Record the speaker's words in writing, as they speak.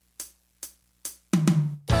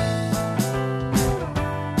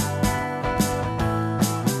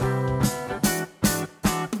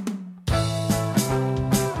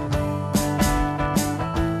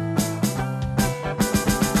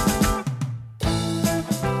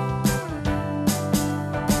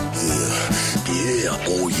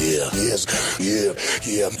Oh, yeah. Yes. Yeah.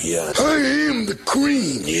 I am the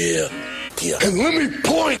cream. Yeah. And let me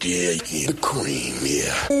point. Yeah. The cream.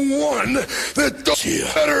 Yeah. One that does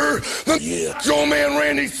better than Joe Man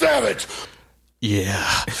Randy Savage. Yeah.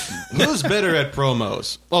 Who's better at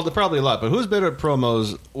promos? Well, they're probably a lot, but who's better at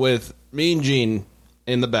promos with Mean Gene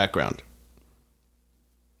in the background?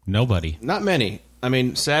 Nobody. Not many. I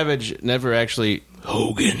mean, Savage never actually...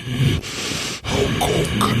 Hogan.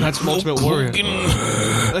 That's Ultimate Warrior.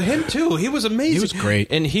 Him too. He was amazing. He was great.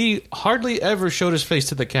 And he hardly ever showed his face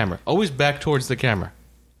to the camera. Always back towards the camera,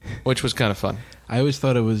 which was kind of fun. I always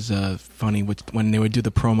thought it was funny when they would do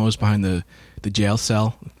the promos behind the jail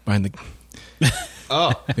cell, behind the...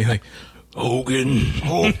 Oh. Be like, Hogan.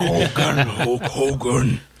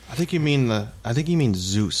 I think you mean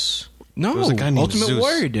Zeus. No, There was a guy named Ultimate Zeus.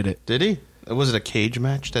 Warrior did it. Did he? Was it a cage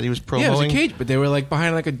match that he was promoting? Yeah, it was a cage, but they were like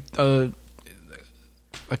behind like a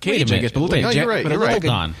cage, Wait a I guess. But it looked minute. like No, a jet, you're right, but it you're looked right.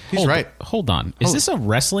 like Hold on. He's right. Hold on. Is this a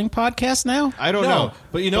wrestling podcast now? I don't No, know.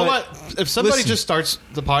 But you know but- what? If somebody listen. just starts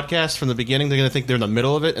the podcast from the beginning, they're going to think they're in the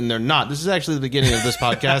middle of it, and they're not. This is actually the beginning of this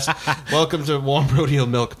podcast. Welcome to Warm Rodeo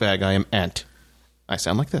Milk Bag. I am Ant. I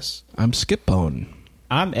sound like this. I'm Skip Bone.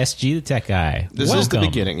 I'm SG the Tech Guy. This is the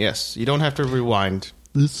Welcome. beginning, yes. You don't have to rewind.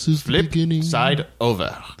 This is Flip side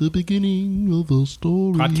over. The beginning of a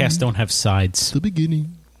story. Podcasts don't have sides. The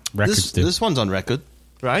beginning. Records do. This one's on record,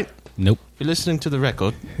 right? Nope. If you're listening to the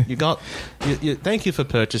record, you got. Thank you for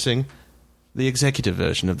purchasing the executive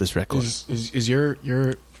version of this record. Is your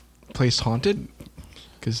place haunted?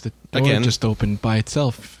 Because the door Again. just opened by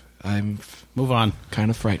itself. I'm Move on.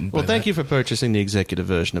 kind of frightened. Well, thank you for purchasing the executive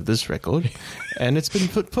version of this record, and it's been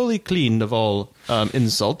fully cleaned of all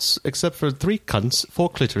insults, except for 3 cunts,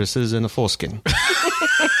 4 clitorises, and a foreskin.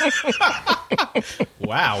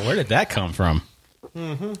 Wow, where did that come from?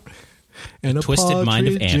 And a Twisted Mind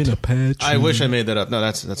of partridge Ant. in a patch. I wish I made that up. No,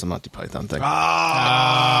 that's a Monty Python thing.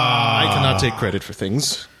 I cannot take credit for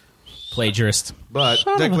things, Plagiarist. but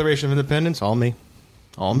Declaration of Independence, all me.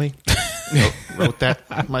 All me. Wrote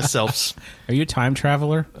that myself. Are you a time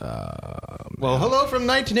traveler? Well, hello from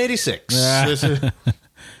 1986. This is-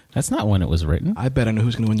 That's not when it was written. I bet I know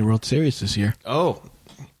who's going to win the World Series this year. oh,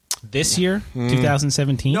 This year?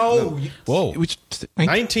 2017? Whoa. Which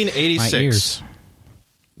 1986. My ears.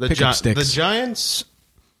 The, Pick up sticks. the Giants.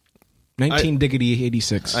 19 diggity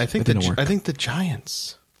 86. I think that didn't work. I think the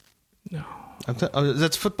Giants. No.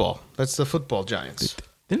 That's football. That's the football Giants.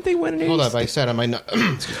 Didn't they win in 86? Hold up, I said on my note.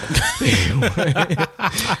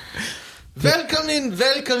 Welcome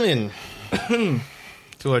in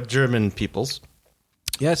to our German peoples.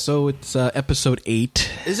 Yeah, so it's episode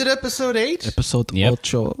 8. Is it episode 8? Episode Yep.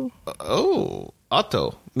 8. Oh,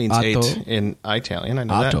 Otto means Otto. 8 in Italian. I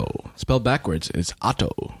know that. Otto. Spelled backwards. It's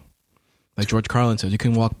Otto. Like George Carlin says, you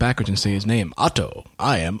can walk backwards and say his name. Otto.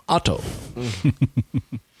 I am Otto.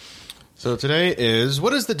 So today is,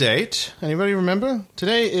 what is the date? Anybody remember?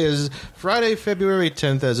 Today is Friday, February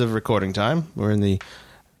 10th as of recording time. We're in the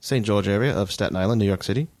St. George area of Staten Island, New York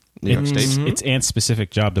City, New York State. It's Ant's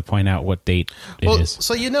specific job to point out what date it Well, is.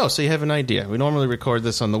 so you have an idea. We normally record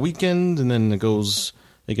this on the weekend, and then it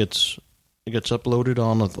gets uploaded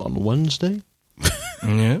on Wednesday.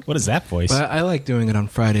 Yeah. What is that voice? But I like doing it on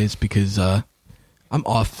Fridays because I'm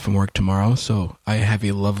off from work tomorrow, so I have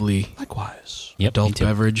a lovely Likewise. Yep, me adult too.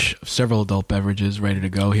 beverage, several adult beverages ready to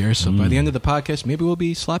go here. So by the end of the podcast, maybe we'll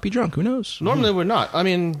be sloppy drunk. Who knows? Normally we're not. I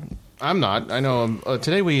mean, I'm not. I know.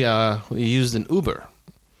 Today we used an Uber.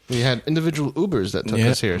 We had individual Ubers that took Yeah.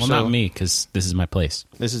 us here. Well, so not me, because this is my place.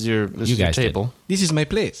 This is your You guys did. table. This is my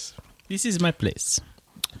place. This is my place.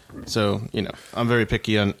 So I'm very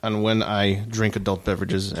picky on when I drink adult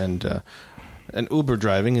beverages, and Uber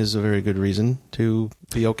driving is a very good reason to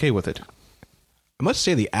be okay with it. I must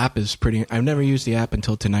say the app is pretty. I've never used the app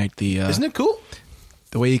until tonight. Isn't it cool?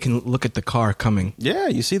 The way you can look at the car coming. Yeah,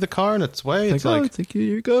 you see the car in its way. It's like it's like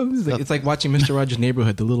here it goes. It's like watching Mr. Rogers'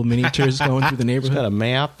 Neighborhood. The little miniatures going through the it's got neighborhood. a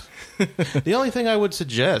map. The only thing I would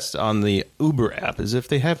suggest on the Uber app is if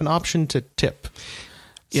they have an option to tip.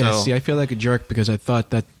 Yeah. So- See, I feel like a jerk because I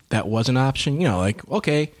thought that was an option. You know, like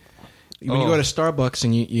okay, when you go to Starbucks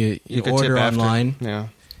and you could order tip after. online, Yeah.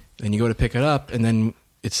 and you go to pick it up, and then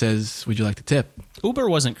it says, "Would you like to tip?" Uber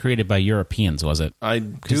wasn't created by Europeans, was it? I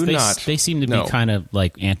 'Cause do they, not. They seem to No. be kind of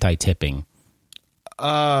like anti-tipping.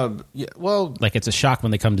 Yeah, well, Like it's a shock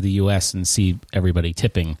when they come to the U.S. and see everybody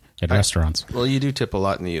tipping at restaurants. well, you do tip a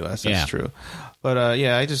lot in the U.S. That's Yeah. true. But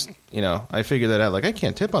I just I figured that out. Like I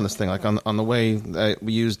can't tip on this thing. Like on the way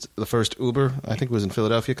we used the first Uber. I think it was in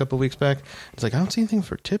Philadelphia a couple of weeks back. It's like I don't see anything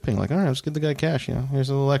for tipping. Like all right, let's give the guy cash. Here's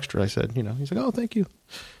a little extra. I said. He's like, oh, thank you.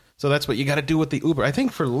 So that's what you got to do with the Uber. I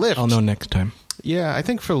think for Lyft... I'll know next time. Yeah, I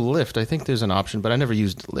think for Lyft, I think there's an option, but I never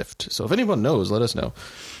used Lyft. So if anyone knows, let us know.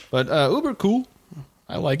 But Uber, cool.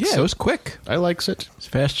 I like it. Yeah, it was quick. I likes it. It's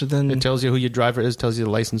faster than... It tells you who your driver is, tells you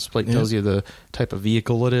the license plate, tells you the type of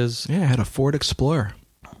vehicle it is. Yeah, I had a Ford Explorer.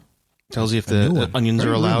 Tells you if the onions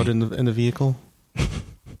are allowed in the vehicle.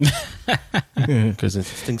 Because it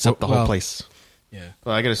stinks up the whole place. Yeah.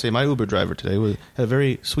 Well, I got to say, my Uber driver today had a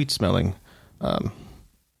very sweet-smelling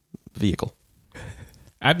vehicle.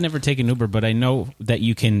 I've never taken Uber, but I know that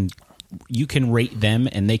you can rate them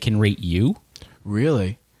and they can rate you.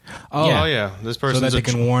 Really? Oh, Yeah. yeah. This So person's that they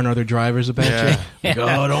can warn other drivers about you? Yeah.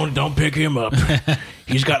 Oh, don't pick him up.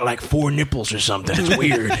 He's got like 4 nipples or something. It's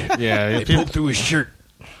weird. Yeah, They poke through his shirt.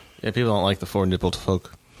 yeah, people don't like the four-nippled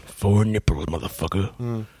folk. 4 nipples,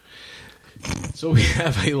 motherfucker. So we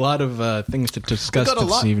have a lot of things to discuss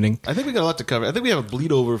this evening. I think we got a lot to cover. I think we have a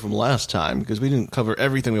bleed over from last time because we didn't cover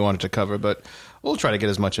everything we wanted to cover, but we'll try to get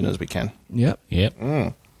as much in as we can. Yep.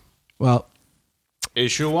 Well,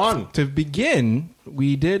 Issue 1. to begin,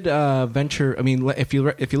 we did venture. I mean, if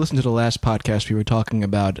you listen to the last podcast, we were talking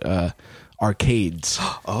about arcades.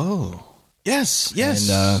 Oh. Yes.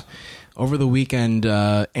 And over the weekend,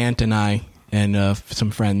 Ant and I and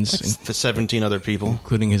some friends, the 17 other people.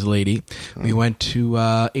 including his lady, we went to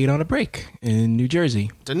 8 on a Break in New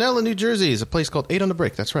Jersey. Danella, New Jersey is a place called 8 on the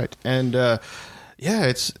Break. That's right. And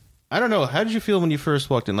it's... I don't know. How did you feel when you first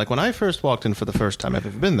walked in? Like, when I first walked in for the first time I've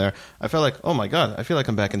ever been there, I felt like, oh, my God, I feel like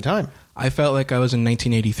I'm back in time. I felt like I was in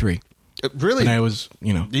 1983. Really? And I was, Do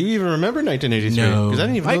you even remember 1983? no. 'Cause I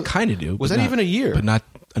didn't even I know- kind of do. Was but that not- even a year? But not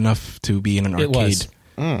enough to be in an arcade.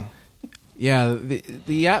 was. Yeah,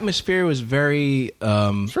 the atmosphere was very...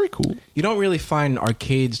 It's very cool. you don't really find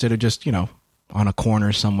arcades that are just, on a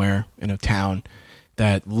corner somewhere in a town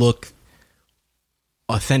that look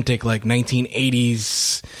authentic, like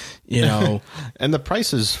 1980s, And the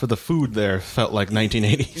prices for the food there felt like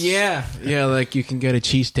 1980s. Yeah, like you can get a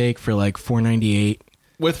cheesesteak for like $4.98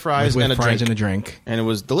 With fries with and a fries drink. and a drink. And it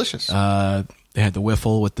was delicious. They had the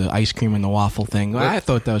wiffle with the ice cream and the waffle thing. I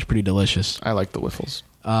thought that was pretty delicious. I like the wiffles.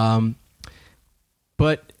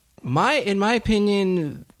 But in my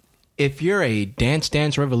opinion, if you're a Dance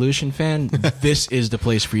Dance Revolution fan, this is the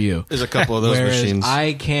place for you. There's a couple of those Whereas machines.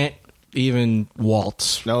 I can't even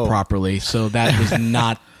waltz No. properly, so that was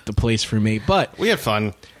not the place for me. But We had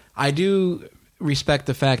fun. I do respect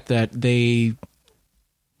the fact that they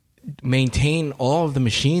maintain all of the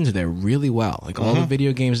machines there really well. Like all the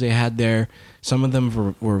video games they had there, some of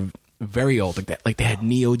them were very old. Like that, like they had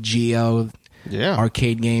Neo Geo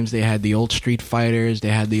arcade games. They had the old Street Fighters. They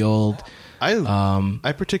had the old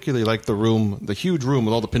I particularly like the huge room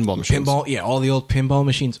with all the pinball machines. all the old pinball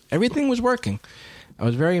machines. Everything was working. I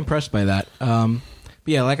was very impressed by that. But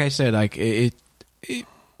yeah, like I said, like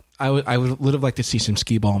I would have liked to see some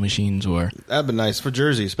skee ball machines or That'd be nice for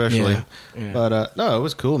Jersey, especially. Yeah. But no, it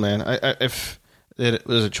was cool, man. If it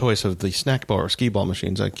was a choice of the snack bar or skee ball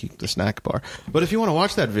machines, I'd keep the snack bar. But if you want to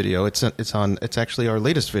watch that video, it's actually our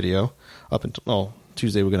latest video. Up until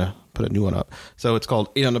Tuesday, we're gonna put a new one up. So it's called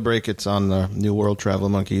 8 on the Break. It's on the New World Travel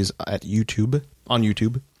Monkeys on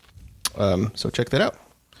YouTube. So check that out.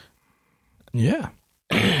 yeah.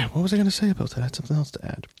 What was I gonna say about that? I had something else to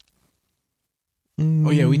add.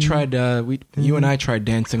 Oh yeah, we tried. You and I tried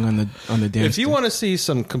dancing on the dance. If you want to see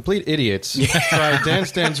some complete idiots try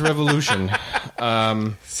Dance Dance Revolution,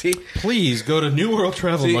 please go to New World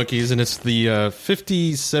Travel Monkeys, and it's the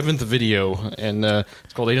 57th video, and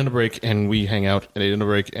it's called 8 on the Break, and we hang out at 8 on the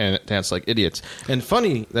Break and dance like idiots. And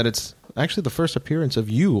funny that it's actually the first appearance of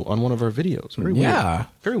you on one of our videos. Very weird. Yeah.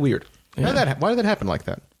 Very weird. Yeah. Why did that happen like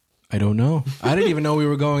that? I don't know. I didn't even know we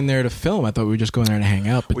were going there to film. I thought we were just going there to hang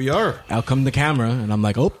out. But We are. out come the camera, and I'm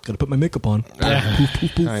like, oh, gotta put my makeup on. Poof,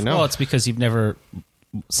 poof, poof. I know. Well, it's because you've never,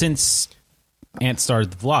 since Ant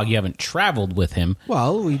started the vlog, you haven't traveled with him.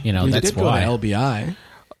 Well, we that's did go why. to LBI.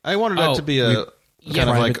 I wanted that to be a kind of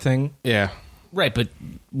private like thing. Yeah. Right, but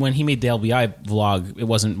when he made the LBI vlog, it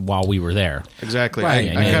wasn't while we were there. Exactly. Right.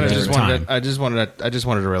 I kind of Yeah, just time. wanted. I just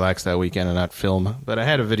wanted to relax that weekend and not film. But I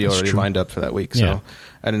had a video already lined up for that week, so Yeah.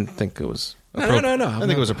 I didn't think it was. No. I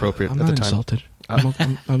think it was appropriate I'm at not the time. insulted. I'm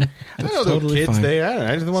I that's know the totally kids. fine.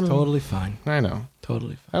 I just wanted. Totally fine. I know.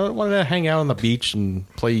 Totally fine. I wanted to hang out on the beach and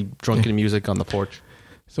play drunken music on the porch.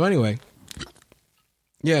 So anyway,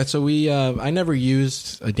 yeah. So we, I never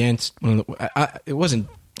used a dance. It wasn't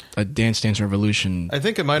a Dance Dance Revolution. I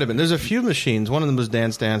think it might have been. There's a few machines. One of them was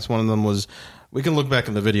Dance Dance. One of them was We can look back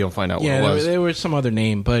in the video and find out Yeah, what it was. there was some other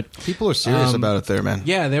name, but People are serious about it there, man.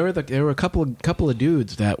 yeah, there were a couple of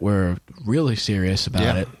dudes that were really serious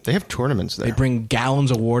about it. They have tournaments there. They bring gallons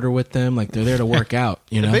of water with them, like they're there to work out.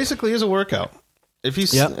 You know, It basically is a workout. If he,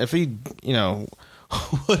 Yep.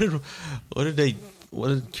 what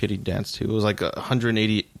did Kitty dance to? It was like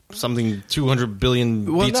 180 something, 200 billion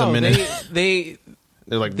beats a minute. They're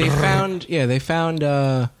like they found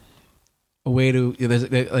a way to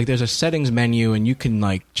there's a settings menu, and you can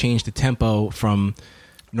like change the tempo from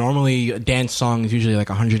normally a dance song is usually like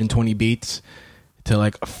 120 beats to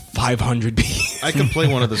like 500 beats. I can play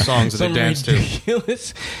one of the songs that they dance to.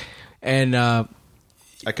 Ridiculous. And I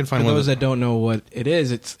can find for one those of that don't know what it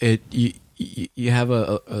is, you have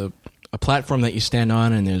a platform that you stand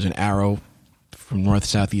on, and there's an arrow from north,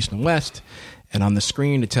 south, east, and west, and on the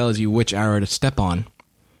screen it tells you which arrow to step on,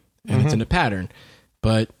 and it's in a pattern.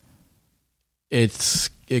 But it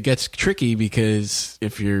gets tricky because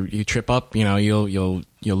if you trip up, you'll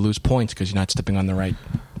lose points because you're not stepping on the right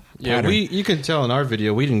pattern. you can tell in our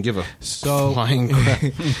video we didn't give a flying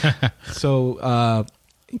crap. So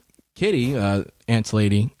Kitty, Ant's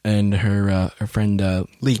lady, and her friend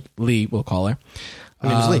Lee, we'll call her.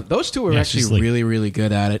 Those two were she's actually Lee. really, really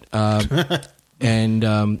good at it.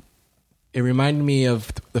 And it reminded me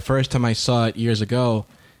of the first time I saw it years ago,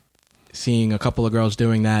 seeing a couple of girls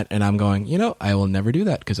doing that, and I'm going, I will never do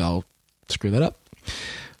that because I'll screw that up.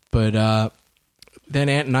 But then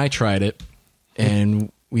Ant and I tried it,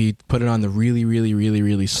 and we put it on the really, really, really,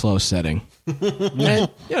 really slow setting. And,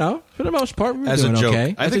 for the most part, we were doing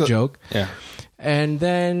okay. As a joke. Yeah. And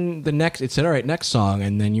then it said, all right, next song.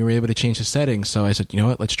 And then you were able to change the settings. So I said, you know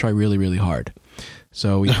what, let's try really, really hard.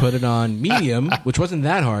 So we put it on medium, which wasn't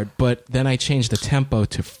that hard, but then I changed the tempo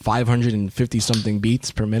to 550 something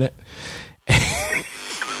beats per minute. It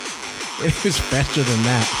was faster than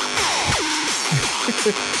that.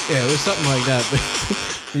 Yeah, it was something like that.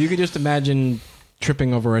 But you can just imagine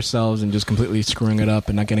tripping over ourselves and just completely screwing it up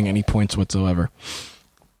and not getting any points whatsoever.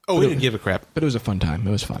 Oh, we didn't give a crap. But it was a fun time.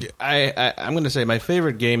 It was fun. I'm going to say my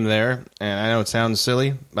favorite game there, and I know it sounds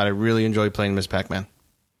silly, but I really enjoy playing Miss Pac-Man.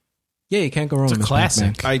 Yeah, you can't go wrong with Miss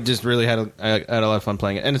classic. Pac-Man. I just really had a lot of fun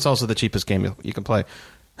playing it, and it's also the cheapest game you can play.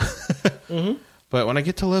 But when I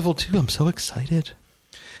get to level 2, I'm so excited.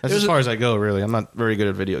 That's as far as I go, really. I'm not very good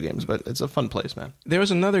at video games, but it's a fun place, man. There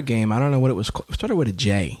was another game. I don't know what it was called. It started with a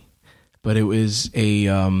J, but it was a...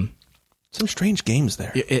 some strange games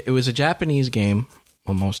there. It was a Japanese game.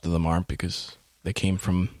 Well, most of them aren't because they came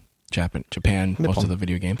from Japan, most of the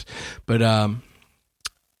video games. But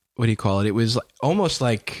what do you call it? It was almost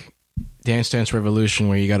like Dance Dance Revolution,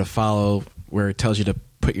 where you got to follow, where it tells you to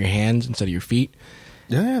put your hands instead of your feet.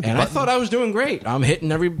 Yeah, and I thought I was doing great. I'm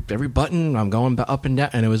hitting every button. I'm going up and down,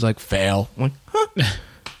 and it was like fail. I'm like, huh?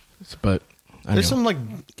 But there's some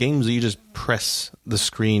like games that you just press the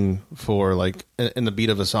screen for, like in the beat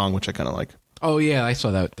of a song, which I kind of like. Oh yeah, I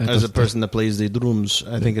saw that. As a person that plays the drums,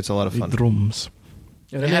 I think it's a lot of fun. Drums.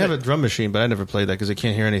 Yeah, I have a drum machine, but I never played that because I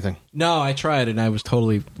can't hear anything. No, I tried and I was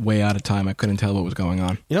totally way out of time. I couldn't tell what was going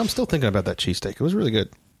on. I'm still thinking about that cheesesteak. It was really good.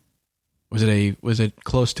 Was it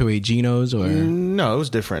close to a Geno's or? No, it was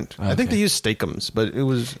different. Okay. I think they used Steakums, but it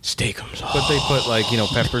was Steakums. But they put like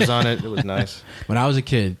peppers on it. It was nice. When I was a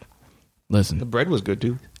kid, listen, the bread was good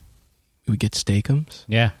too. We get Steakums.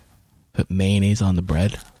 Yeah. Put mayonnaise on the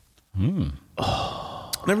bread.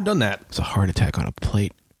 Oh, never done that. It's a heart attack on a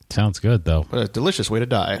plate. Sounds good though. But a delicious way to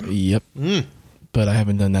die. Yep. But I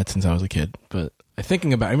haven't done that since I was a kid. But I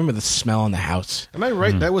remember the smell in the house. Am I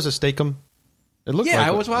right? That was a Steakum. It looked. Yeah, like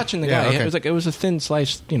I was watching the guy. Okay. It was a thin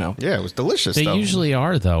slice. Yeah, it was delicious. They though. usually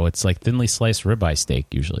are though. It's like thinly sliced ribeye steak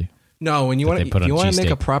usually. No, when you want to make cheesesteak.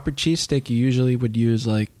 a proper cheesesteak, you usually would use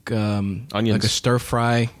like onions, like a stir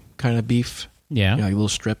fry kind of beef. Yeah, like little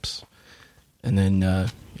strips, and then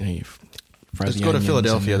you fry Just the go to onions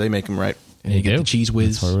Philadelphia. They make them right. And you get the cheese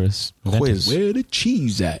whiz. Quiz. Where the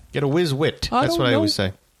cheese at? Get a whiz wit. That's what I always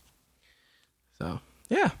say. So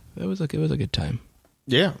yeah, it was a good time.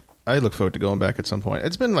 Yeah, I look forward to going back at some point.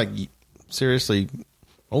 It's been like seriously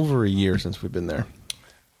over a year since we've been there,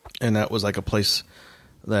 and that was like a place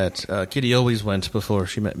that Kitty always went before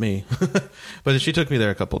she met me. But she took me there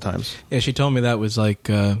a couple times. Yeah, she told me that was like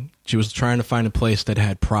she was trying to find a place that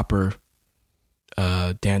had proper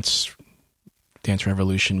Dance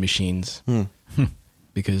Revolution machines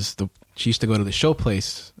because she used to go to the show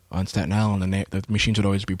place on Staten Island and the machines would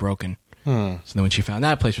always be broken. So then when she found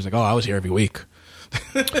that place, she was like, "Oh, I was here every week."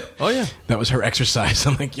 Oh yeah, that was her exercise.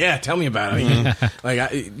 I'm like, "Yeah, tell me about it."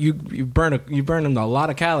 Like you burn a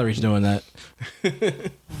lot of calories doing that.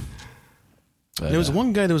 But, there was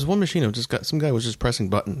one guy. There was one machine. Some guy was just pressing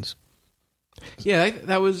buttons. Yeah,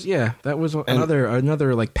 that was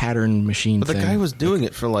another like pattern machine. But the thing. guy was doing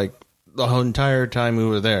it for like the whole entire time we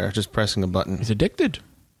were there, just pressing a button. He's addicted.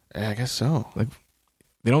 Yeah, I guess so. Like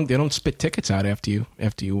they don't spit tickets out after you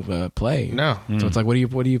play. No. So it's like, what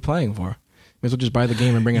are you playing for? May as well just buy the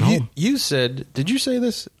game and bring it home. You said, did you say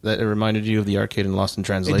this? That it reminded you of the arcade in Lost in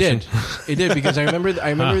Translation? It did because I remember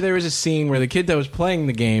there was a scene where the kid that was playing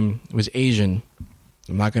the game was Asian.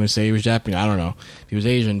 I'm not going to say he was Japanese. I don't know. He was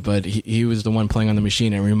Asian, but he was the one playing on the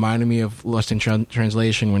machine. It reminded me of Lost in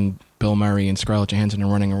Translation when Bill Murray and Scarlett Johansson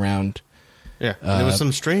are running around. Yeah, there was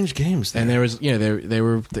some strange games there. And there was,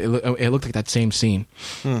 it looked like that same scene.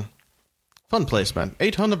 Fun place, man.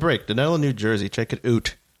 8 on the Break, Danella, New Jersey. Check it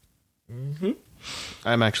out. Mm-hmm.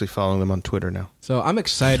 I'm actually following them on Twitter now. So I'm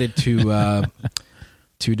excited to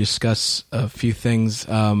discuss a few things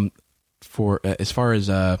for as far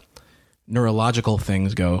as neurological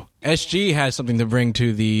things go. SG has something to bring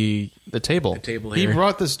to the table. He here.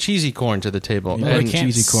 brought this cheesy corn to the table. No, I and can't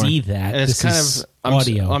cheesy corn. see that. and it's This kind is of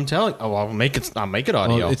audio. I'm telling. Oh, I'll make it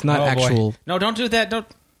audio. Well, it's not Oh, boy. actual. No, don't do that. Don't.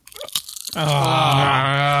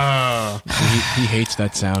 He hates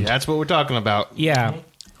that sound. That's what we're talking about. Yeah.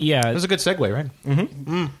 That was a good segue,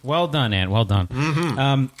 right? Well done, Ant. Well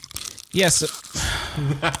done. Yes.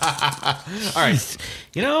 All right.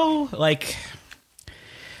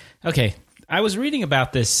 Okay, I was reading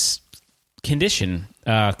about this condition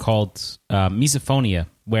called misophonia,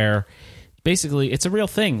 where basically it's a real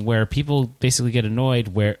thing where people basically get annoyed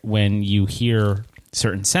when you hear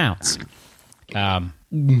certain sounds.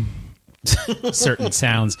 Certain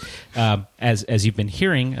sounds, as you've been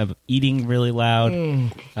hearing, of eating really loud,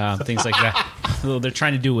 things like that. Well, they're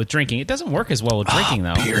trying to do it with drinking. It doesn't work as well with drinking,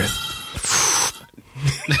 though. Beer.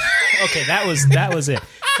 Okay, that was it.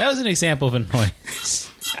 That was an example of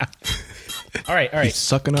annoyance. All right. He's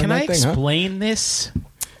sucking on Can that I thing, huh? explain this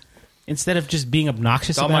instead of just being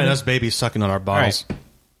obnoxious Don't about mind it? us babies sucking on our bottles. All right.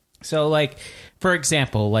 So, like, for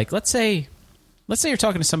example, like let's say you're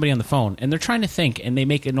talking to somebody on the phone and they're trying to think and they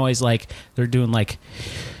make a noise like they're doing like,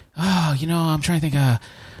 oh, I'm trying to think.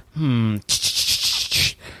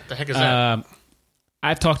 The heck is that?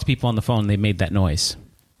 I've talked to people on the phone. They made that noise.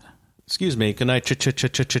 Excuse me. Can I?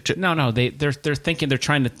 No. They're thinking. They're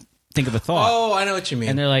trying to think of a thought. Oh, I know what you mean.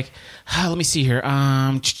 And they're like, let me see here.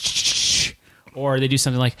 Or they do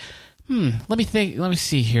something like, let me think. Let me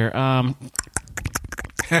see here.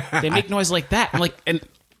 They make noise like that. I'm like,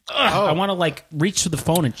 I want to like reach to the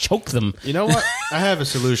phone and choke them. You know what? I have a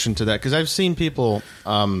solution to that because I've seen people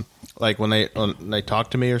like when they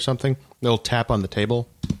talk to me or something, they'll tap on the table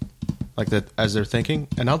like that as they're thinking,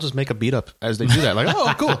 and I'll just make a beat up as they do that. Like,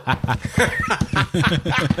 oh, cool. I'm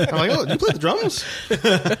like, oh, do you play the drums?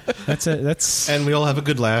 That's And we all have a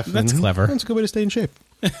good laugh. That's and clever. That's a good way to stay in shape.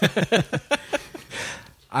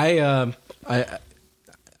 I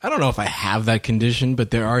don't know if I have that condition,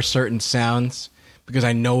 but there are certain sounds because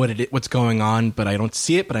I know what's going on, but I don't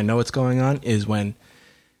see it, but I know what's going on. Is when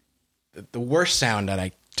the worst sound that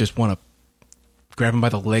I just want to grab them by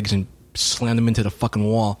the legs and slam them into the fucking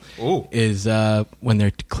wall. Ooh. Is when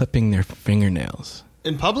they're clipping their fingernails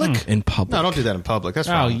In public? in public. No, don't do that in public. That's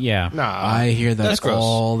Oh, wrong. yeah. Nah. I hear that That's gross.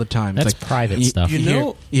 all the time. That's private stuff. You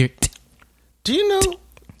know- Do you know?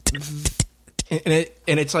 and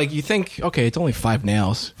it's like you think, okay, it's only 5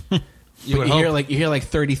 nails. would You hope. hear like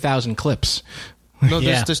 30,000 clips. No,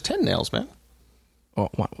 Yeah. there's 10 nails, man. Oh,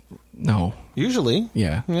 what? No. Usually.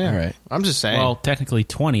 Yeah. All right. I'm just saying. Well, technically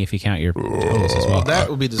 20 if you count your toes as well. that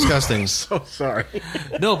would be disgusting. So sorry.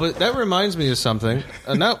 No, but that reminds me of something.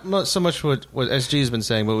 Not so much what SG has been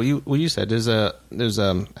saying, but what you said. There's I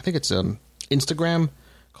think it's Instagram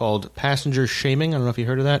called Passenger Shaming. I don't know if you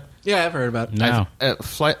heard of that. Yeah, I've heard about it. No.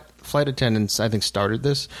 Flight attendants, I think, started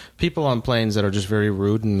this. People on planes that are just very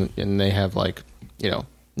rude and they have like,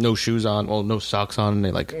 no shoes on, well, no socks on, and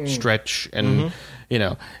they like stretch and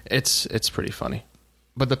it's pretty funny.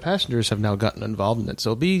 But the passengers have now gotten involved in it.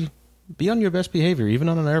 So be on your best behavior, even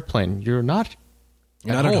on an airplane. You're not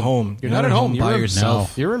You're not at home. You're not at home by You're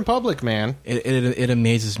yourself. You're in public, man. It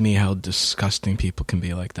amazes me how disgusting people can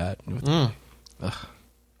be like that. Ugh,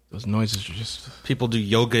 those noises are just... People do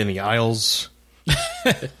yoga in the aisles.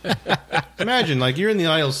 Imagine, like, you're in the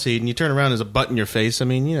aisle seat and you turn around, there's a butt in your face. I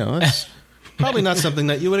mean, that's probably not something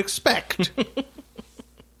that you would expect.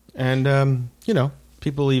 And,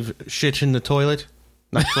 people leave shit in the toilet,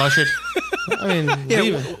 not flush it. I mean,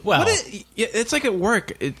 Well, it's like at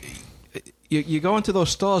work. You go into those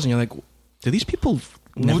stalls and you're like, do these people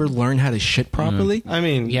never learn how to shit properly? I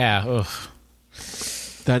mean, yeah. Ugh.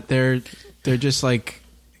 That they're just like...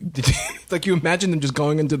 like you imagine them just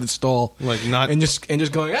going into the stall like not and just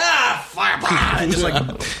going,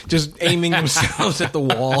 just aiming themselves at the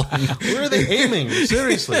wall. Where are they aiming?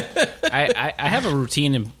 Seriously. I have a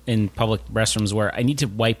routine in public restrooms where I need to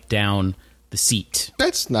wipe down the seat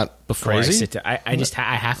That's not before crazy. I sit down. I just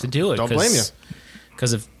I have to do it. Don't blame you.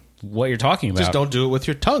 Because of what you're talking about. Just don't do it with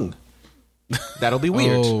your tongue. That'll be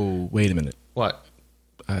weird. Oh, wait a minute. What?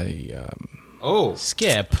 I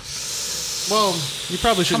Skip. Well, you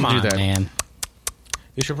probably shouldn't Come on, do that. man.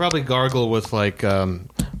 You should probably gargle with like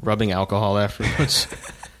rubbing alcohol afterwards.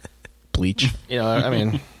 bleach. You know, I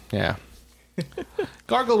mean, yeah.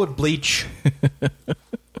 Gargle with bleach.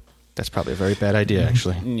 That's probably a very bad idea,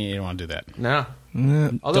 actually. You don't want to do that. No.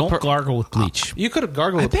 Don't gargle with bleach. You could have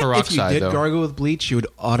gargled I with think if you peroxide, did though. gargle with bleach, you would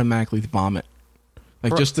automatically vomit.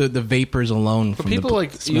 Like just the vapors alone from people, the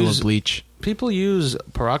like, smell use- of bleach. People use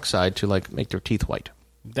peroxide to like make their teeth white.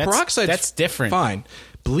 Peroxide, That's different. Fine.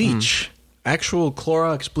 Bleach, actual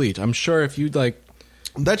Clorox bleach. I'm sure if you like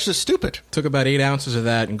That's just stupid. took about 8 ounces of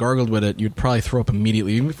that and gargled with it, you'd probably throw up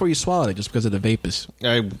immediately, even before you swallowed it, just because of the vapors.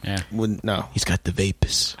 I Yeah. wouldn't. No, He's got the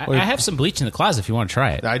vapors. I have some bleach in the closet if you want to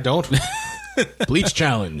try it. I don't. Bleach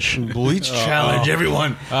challenge. Bleach challenge,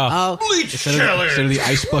 everyone. Bleach challenge. Instead of the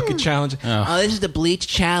ice bucket challenge. Oh, this is the bleach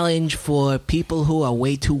challenge for people who are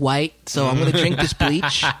way too white. So I'm going to drink this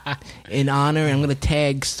bleach in honor, and I'm going to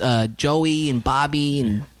tag Joey and Bobby.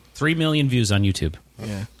 And 3 million views on YouTube.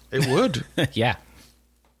 Yeah. It would. Yeah.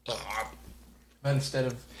 Instead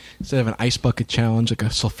of an ice bucket challenge, like a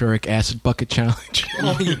sulfuric acid bucket challenge.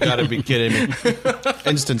 Oh, you gotta be kidding me.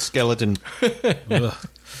 Instant skeleton. Ugh.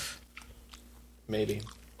 Maybe.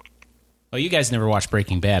 Oh, you guys never watched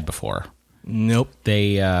Breaking Bad before. Nope.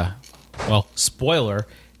 They, well, spoiler,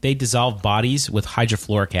 they dissolve bodies with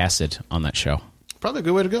hydrofluoric acid on that show. Probably a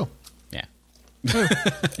good way to go. Yeah.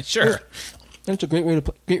 Sure. That's a great way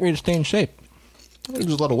to stay in shape. There's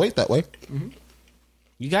a lot of weight that way.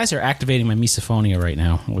 You guys are activating my misophonia right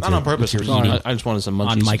now. with Not your- on purpose. with your eating I just wanted some munchies.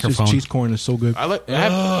 on microphone. Cheese corn is so good. I like.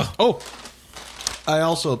 I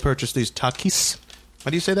also purchased these Takis.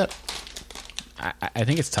 How do you say that? I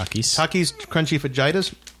think it's Takis. Takis crunchy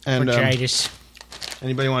fajitas. And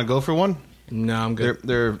anybody want to go for one? No, I'm good.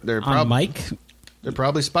 They're On Mike, They're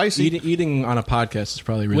probably spicy. Eating on a podcast is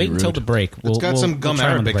probably really wait until rude. the break. It's got some gum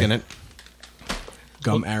try 'em on the Arabic in break. it.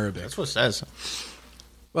 Gum Arabic. That's what it says.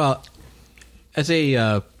 Well, as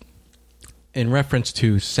a in reference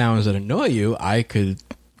to sounds that annoy you, I could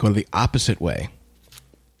go the opposite way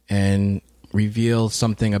and reveal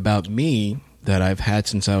something about me that I've had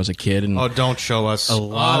since I was a kid, and Oh, don't show us. a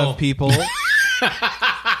lot of people. That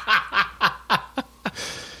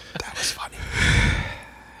was funny.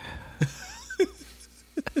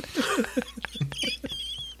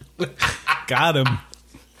 Got him.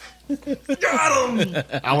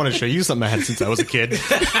 I want to show you something I had since I was a kid.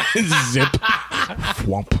 Zip.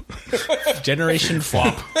 Whomp. Generation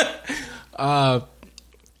flop.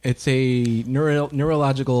 It's a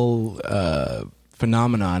neurological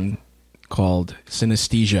phenomenon called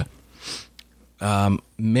synesthesia.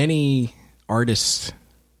 Many artists,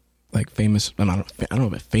 like famous, I don't know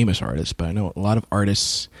about famous artists, but I know a lot of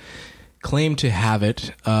artists claim to have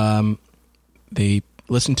it. They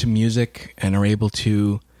listen to music and are able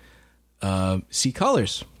to see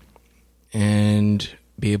colors and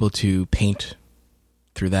be able to paint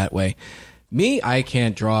through that way. Me, I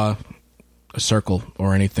can't draw a circle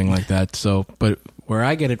or anything like that. So, but where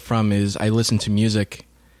I get it from is I listen to music,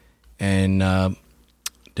 and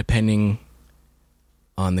depending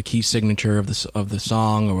on the key signature of the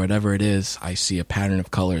song or whatever it is, I see a pattern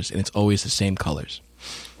of colors, and it's always the same colors.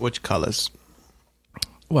 Which colors?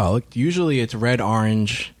 Well, usually it's red,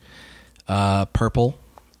 orange, purple,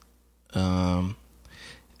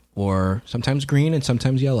 or sometimes green and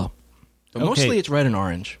sometimes yellow. But Okay. mostly it's red and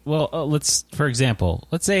orange. Well, for example,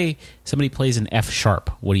 let's say somebody plays an F sharp.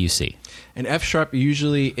 What do you see? An F sharp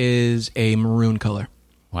usually is a maroon color.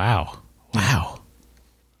 Wow.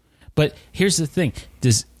 But here's the thing: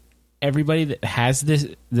 does everybody that has this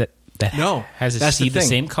that No, has it that's see the the thing.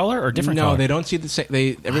 same color or different No, color? they don't see the same.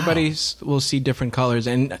 Everybody will see different colors,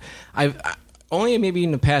 and I've only maybe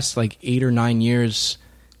in the past like 8 or 9 years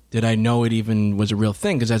did I know it even was a real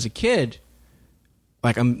thing. Because as a kid,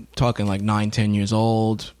 like I'm talking like 9, 10 years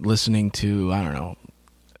old, listening to I don't know,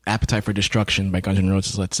 Appetite for Destruction by Guns N'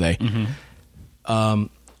 Roses, let's say.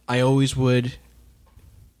 I always would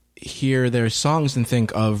hear their songs and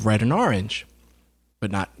think of red and orange,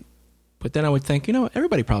 but then I would think,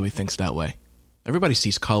 everybody probably thinks that way. Everybody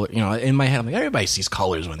sees color. In my head, I'm like, everybody sees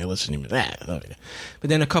colors when they listen to me. But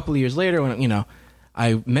then a couple of years later, when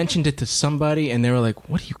I mentioned it to somebody, and they were like,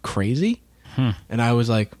 "What, are you crazy?" And I was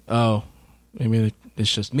like, "Oh, maybe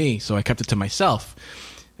it's just me." So I kept it to myself.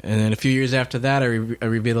 And then a few years after that, I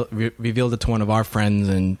revealed it to one of our friends,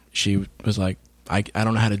 and she was like, I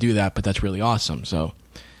don't know how to do that, but that's really awesome. So,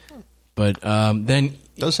 but then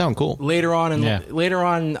Does sound cool. later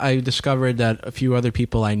on, I discovered that a few other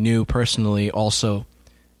people I knew personally also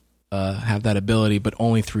have that ability, but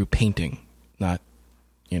only through painting, not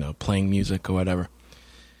playing music or whatever.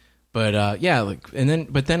 But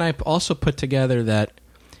but then I also put together that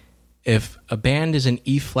if a band is in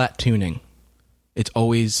E flat tuning, it's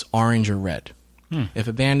always orange or red. If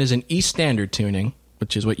a band is in E standard tuning,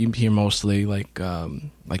 which is what you hear mostly, like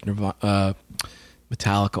Nirvana,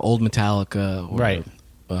 Metallica, old Metallica, or Right.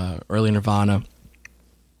 Early Nirvana,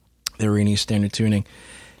 they were in E standard tuning.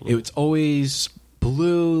 It's always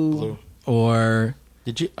blue. Or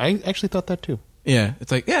Did you? I actually thought that too. yeah,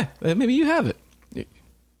 it's like maybe you have it.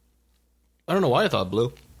 I don't know why I thought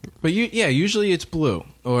blue. But usually it's blue,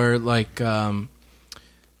 or like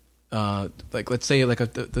let's say like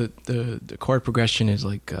the chord progression is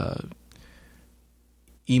like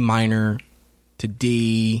E minor to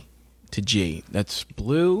D to G. That's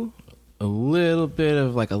blue, a little bit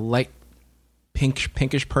of like a light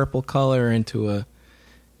pinkish purple color into a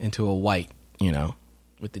white,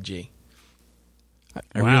 with the G.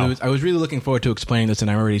 Wow. I was really looking forward to explaining this, and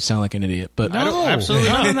I already sound like an idiot. But No,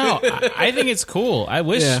 absolutely no. I think it's cool. I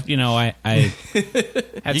wish I had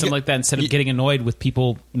something like that instead of getting annoyed with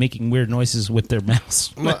people making weird noises with their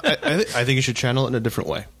mouths. Well, I think you should channel it in a different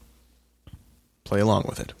way. Play along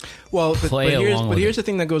with it. Well, Play here's the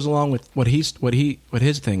thing that goes along with what his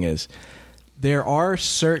thing is. There are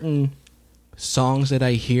certain songs that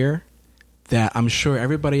I hear that I'm sure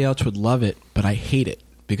everybody else would love it, but I hate it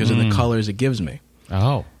because of the colors it gives me.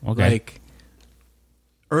 Oh, okay. Like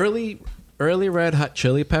early Red Hot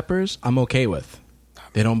Chili Peppers, I'm okay with.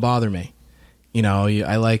 They don't bother me.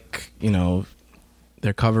 I like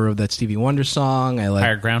their cover of that Stevie Wonder song. I like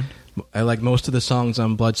Higher Ground. I like most of the songs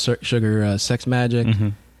on Blood Sugar Sex Magic. Mm-hmm.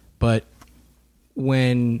 But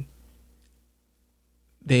when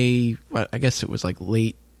I guess it was like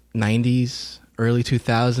late 90s, early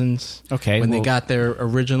 2000s. Okay, When they got their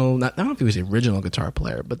original, I don't know if he was the original guitar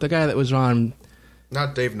player, but the guy that was on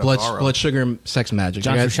Not Dave Navarro. Blood Sugar Sex Magic.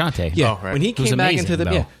 John The guy- Frusciante. Yeah. Oh, right. When he Who's came back amazing, into the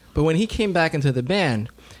though. but when he came back into the band,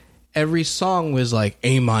 every song was like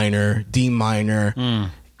A minor, D minor,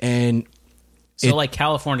 and So like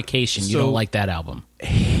Californication, you So- don't like that album.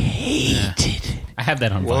 hated. I have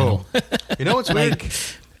that on Whoa. vinyl. You know what's weird?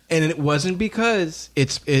 And it wasn't because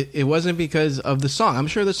it wasn't because of the song. I'm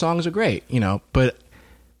sure the songs are great, but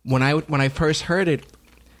when I first heard it,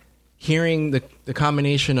 hearing the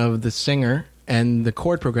combination of the singer and the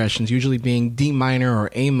chord progressions usually being D minor or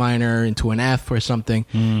A minor into an F or something,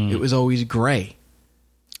 it was always gray.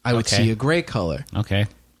 I would Okay. see a gray color, Okay.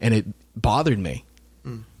 and it bothered me.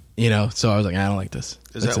 So I was like, I don't like this.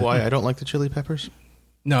 Is that why I don't like the Chili Peppers?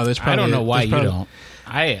 No, there's probably I don't know why there's you probably- don't.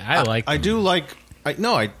 I like I them. do like.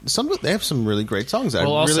 They have some really great songs that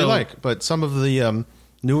Well, I really also- like, but some of the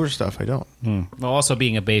newer stuff I don't. Well, also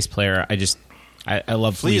being a bass player, I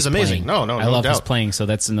love Flea is Flea's amazing. playing. No I love his doubt. playing, so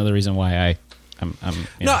that's another reason why I'm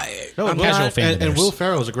No, I'm a casual fan of and theirs. Will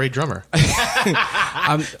Ferrell is a great drummer.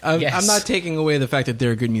 I'm Yes. not taking away the fact that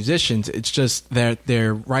they're good musicians. It's just that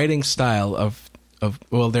their writing style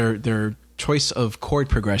their choice of chord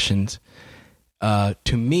progressions,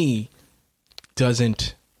 to me,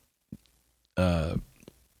 doesn't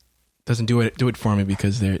do it for me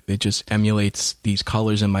because it just emulates these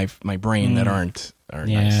colors in my brain that aren't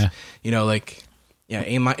Yeah.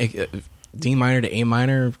 nice. D minor to A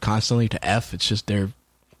minor, constantly to F. It's just their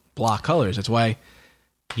block colors. That's why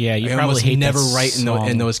Yeah, you I probably almost hate never that write song,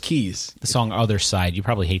 in those keys. the song "Other Side." You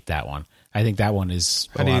probably hate that one. I think that one is.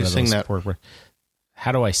 How do you sing that?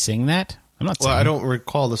 How do I sing that? I'm not. Well, singing. I don't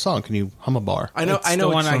recall the song. Can you hum a bar? I know. It's I know. the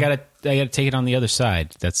what one. I song- gotta take it on the other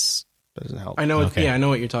side. Doesn't help. I know. Okay. Yeah, I know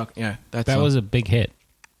what you're talking. Yeah, That was a big hit.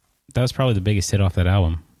 That was probably the biggest hit off that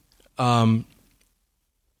album.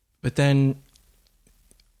 But then,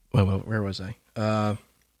 where was I? New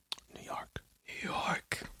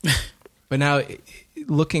York. But now,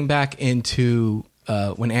 looking back into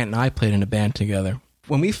when Ant and I played in a band together,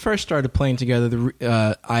 when we first started playing together,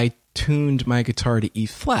 I tuned my guitar to E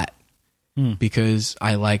flat because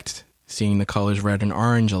I liked seeing the colors red and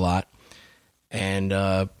orange a lot, and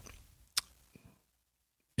it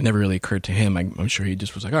never really occurred to him. I'm sure he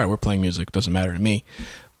just was like, "All right, we're playing music; it doesn't matter to me."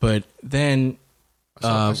 But then,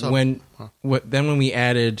 when we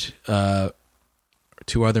added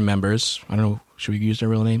two other members, I don't know, should we use their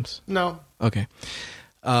real names? No. Okay.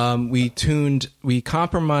 We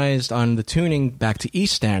compromised on the tuning back to E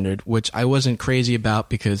standard, which I wasn't crazy about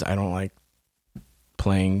because I don't like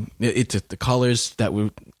playing. It's the colors that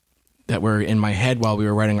were in my head while we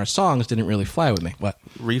were writing our songs didn't really fly with me. What?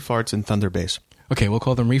 Refarts and thunder bass. Okay, we'll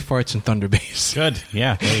call them refarts and thunder bass. Good.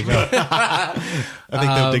 Yeah, there you go. I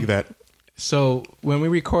think they'll dig that. So when we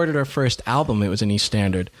recorded our first album, it was in E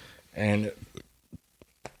standard, and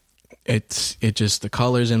it just the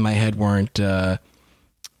colors in my head weren't.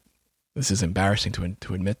 This is embarrassing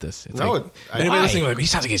to admit this. It's No, like, anybody listening like he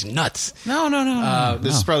sounds like he's nuts. No.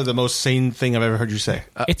 This is probably the most sane thing I've ever heard you say.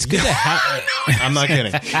 It's good to have. I'm not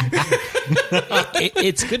kidding.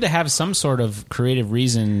 It's good to have some sort of creative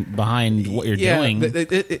reason behind what you're doing.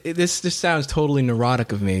 This sounds totally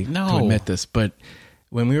neurotic of me No. to admit this, but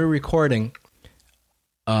when we were recording,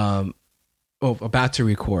 about to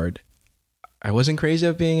record, I wasn't crazy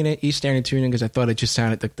of being in E standard tuning because I thought it just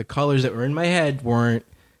sounded like the colors that were in my head weren't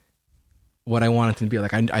what I wanted them to be.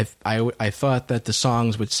 Like I thought that the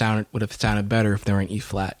songs would have sounded better if they were in E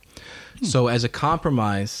flat. So as a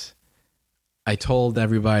compromise, I told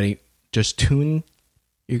everybody just tune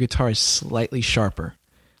your guitar slightly sharper.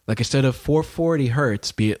 Like instead of 440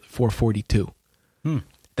 hertz, be it 442.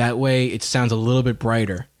 That way it sounds a little bit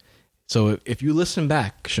brighter. So if you listen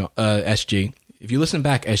back, SG,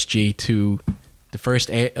 to the first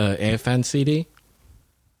AFN CD,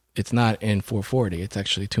 it's not in 440. It's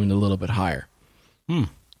actually tuned a little bit higher.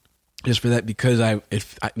 Just for that, because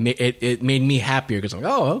it made me happier because I'm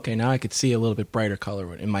like, oh, okay, now I could see a little bit brighter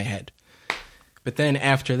color in my head. But then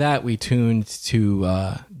after that, we tuned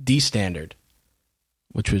to D standard,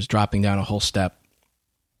 which was dropping down a whole step.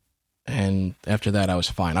 And after that, I was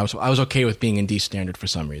fine. I was okay with being in D standard for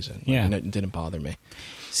some reason. Yeah. And it didn't bother me.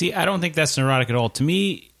 See, I don't think that's neurotic at all. To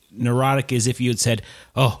me, neurotic is if you had said,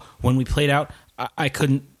 "Oh, when we played out, I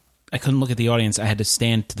couldn't look at the audience. I had to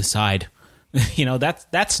stand to the side." You know, that's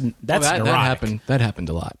neurotic. That happened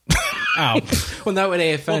a lot. Oh, Well, not with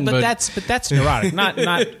AFN, but that's neurotic. Not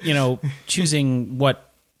choosing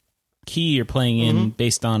what key you're playing in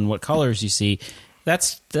based on what colors you see.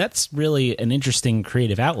 That's really an interesting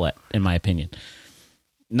creative outlet, in my opinion.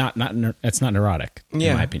 That's not neurotic, in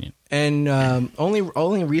my opinion. And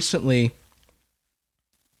only recently,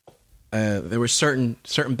 there were certain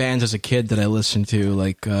bands as a kid that I listened to,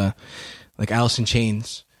 like Alice in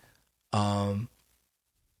Chains, and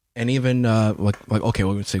even we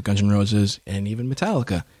would say Guns N' Roses, and even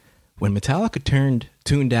Metallica. When Metallica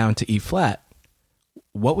tuned down to E flat,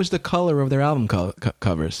 what was the color of their album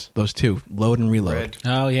covers? Those two, Load and Reload. Red.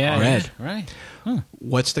 Oh yeah, Red. yeah, right.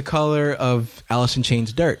 What's the color of Alice in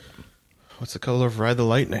Chains' Dirt? What's the color of Ride the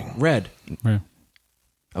Lightning? Red. Right.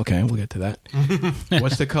 Okay, we'll get to that.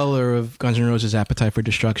 What's the color of Guns N' Roses' Appetite for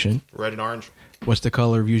Destruction? Red and orange. What's the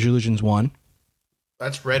color of Use Your Illusions 1?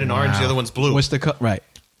 That's red and orange. The other one's blue. What's the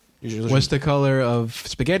color of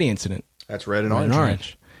Spaghetti Incident? That's red and Red orange. and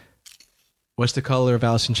orange. What's the color of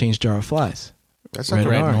Alice in Chains' Jar of Flies? That's Red not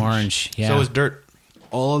Red red. and orange. Yeah. So is Dirt.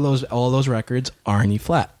 All those records are in E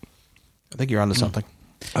flat. I think you're onto something.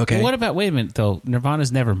 Okay. Well, what about? Wait a minute, though.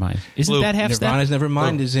 Nirvana's Nevermind. Isn't Blue. that half step? Nirvana's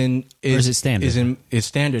Nevermind is in Or is it standard? Is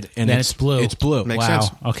standard, and Then it's blue. It's blue. Makes Wow.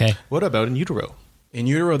 sense. Okay. What about In Utero? In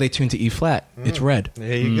Utero, they tune to E flat. It's red.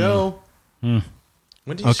 There you go.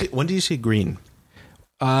 When do you see green?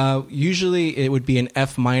 Usually, it would be an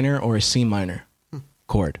F minor or a C minor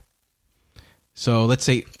chord. So let's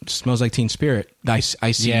say Smells Like Teen Spirit. I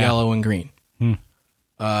see Yeah. yellow and green.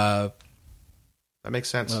 That makes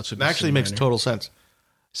sense. What else would That be actually C makes minor? total sense.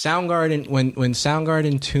 Soundgarden, when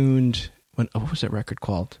Soundgarden tuned, what was that record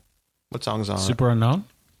called? What song's on? Super Unknown.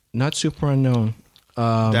 Not Super Unknown.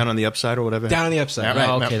 Down on the Upside or whatever. Down on the Upside. Yeah, right.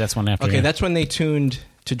 Oh, okay, that's one after. Okay, yeah. that's when they tuned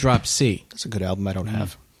to drop C. That's a good album. I don't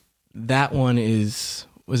have. That one is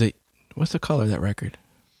what's the color of that record?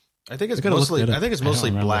 I think it's gotta look mostly. that up. I think it's I don't mostly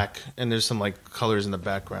remember. black, and there's some like colors in the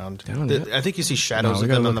background. Down the- I think you see shadows No, we of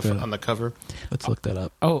them gotta on look the that up. on the cover. Let's look that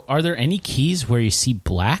up. Oh, are there any keys where you see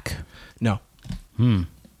black? No. That'd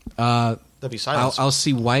be silence. I'll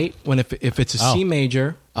see white when if it's a C Oh.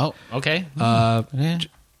 major. Oh, okay. Yeah.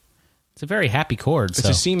 It's a very happy chord. If it's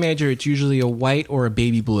a C major, it's usually a white or a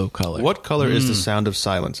baby blue color. What color is the sound of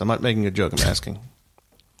silence? I'm not making a joke. I'm asking.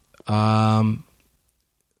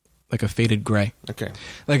 Like a faded gray. Okay.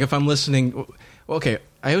 Like if I'm listening. Well, okay,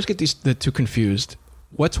 I always get the two confused.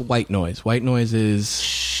 What's white noise? White noise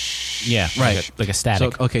is Yeah, right, like a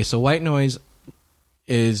static. So white noise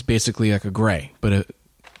is basically like a gray, but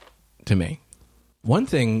to me, one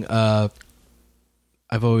thing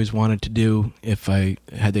I've always wanted to do if I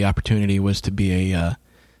had the opportunity was to be a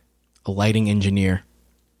lighting engineer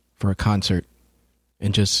for a concert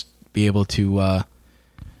and just be able to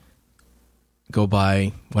go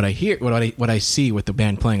by what I hear, what I see with the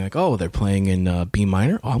band playing. Like, oh, they're playing in B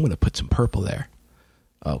minor. Oh, I'm going to put some purple there.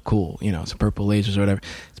 oh, cool, some purple lasers or whatever.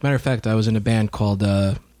 As a matter of fact, I was in a band called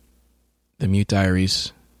the Mute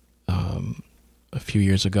Diaries a few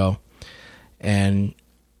years ago, and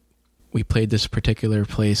we played this particular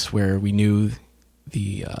place where we knew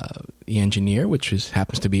the engineer, which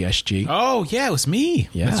happens to be SG. Oh, yeah, it was me.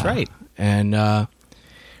 Yeah. That's right. And our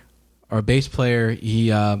bass player,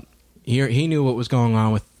 he knew what was going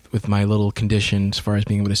on with my little condition as far as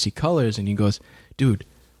being able to see colors, and he goes, dude,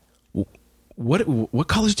 what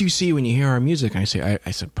colors do you see when you hear our music? And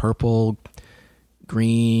I said purple,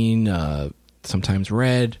 green, sometimes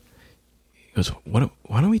red. He goes, why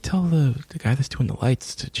don't we tell the guy that's doing the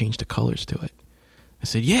lights to change the colors to it? I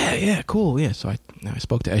said, yeah, cool, yeah. So I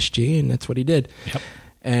spoke to SG, and that's what he did. Yep.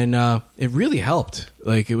 And it really helped.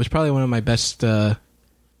 Like, it was probably one of my best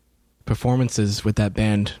performances with that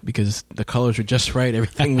band because the colors were just right.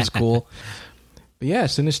 Everything was cool. But yeah,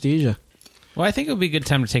 synesthesia. Well, I think it would be a good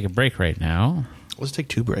time to take a break right now. Let's take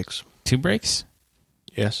 2 breaks. 2 breaks?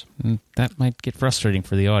 Yes. That might get frustrating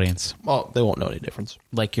for the audience. Well, they won't know any difference.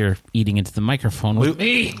 Like you're eating into the microphone with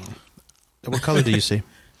me. What color do you see?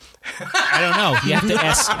 I don't know. You have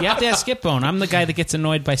to ask Skipbone. I'm the guy that gets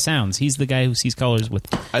annoyed by sounds. He's the guy who sees colors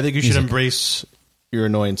with I think you should embrace your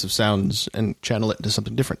annoyance of sounds and channel it into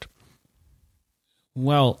something different.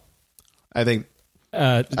 Well, I think...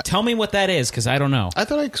 tell me what that is, because I don't know. I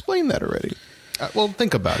thought I explained that already. Well,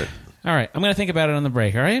 think about it. All right. I'm going to think about it on the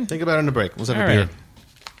break, all right? Think about it on the break. Let's have All a beer. right.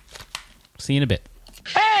 See you in a bit.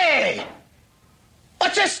 Hey!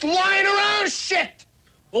 What's this lying around shit?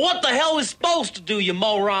 Well, what the hell is supposed to do, you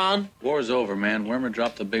moron? War's over, man. Wormer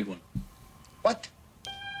dropped the big one. What?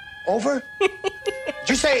 Over? Did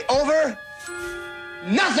you say over?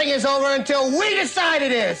 Nothing is over until we decide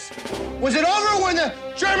it is. Was it over when the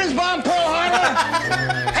Germans bombed Pearl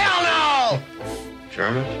Harbor? Hell no!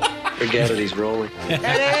 German? Forget it, he's rolling. It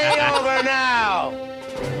ain't over now.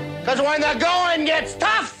 Because when the going gets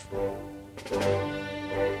tough,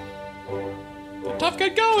 The tough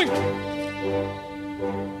get going.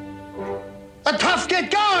 the tough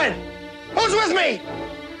get going. Who's with me?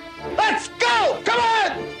 Let's go! Come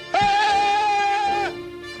on! Ah!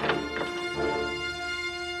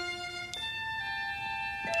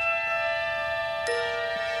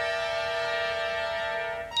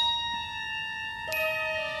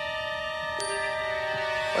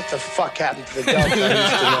 What the fuck happened to the dope I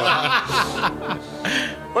used to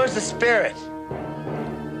know? Where's the spirit?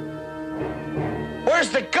 Where's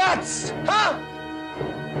the guts? Huh?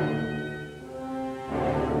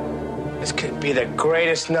 This could be the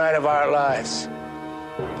greatest night of our lives.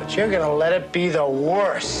 But you're gonna let it be the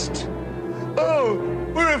worst. Oh,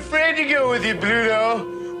 we're afraid to go with you,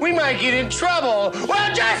 Pluto. We might get in trouble.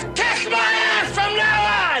 Well, just kiss my ass from now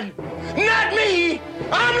on! Not me!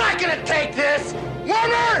 I'm not gonna take this!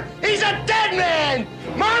 Warner, he's a dead man!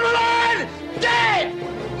 Marmalade, dead!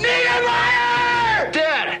 Niedermeyer,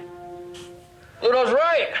 dead! Pluto's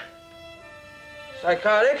right.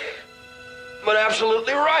 Psychotic, but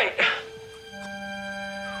absolutely right.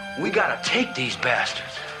 We gotta take these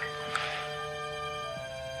bastards.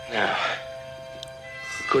 Now,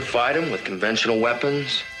 we could fight him with conventional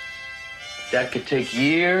weapons. That could take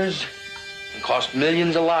years and cost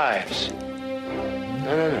millions of lives.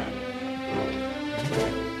 No.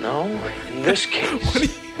 No, in this case, What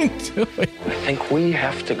are you doing? I think we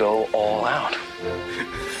have to go all out.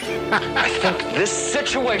 I think this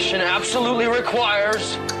situation absolutely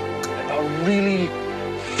requires a really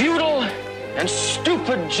futile and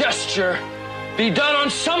stupid gesture be done on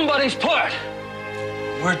somebody's part.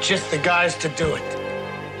 We're just the guys to do it.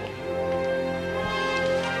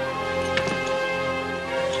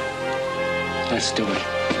 Let's do it.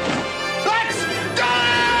 Let's go!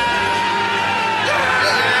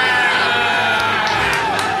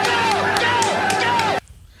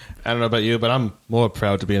 I don't know about you, but I'm more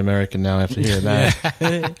proud to be an American now after hearing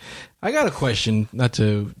that. I got a question, not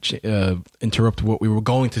to interrupt what we were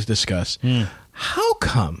going to discuss. How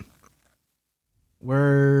come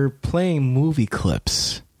we're playing movie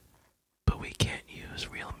clips, but we can't use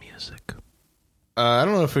real music? I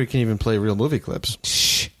don't know if we can even play real movie clips.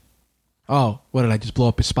 Shh. Oh, what, did I just blow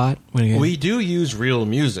up his spot? We do use real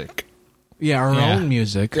music. Yeah, our own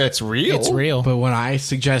music. It's real. It's real. But when I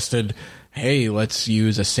suggested, hey, let's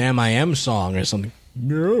use a Sam I Am song or something,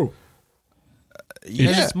 no.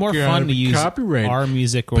 Because it's more fun to use copyright. our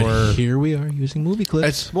music or... But here we are using movie clips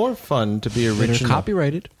It's more fun to be that original. are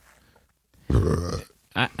copyrighted.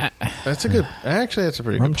 That's a good. Actually, that's a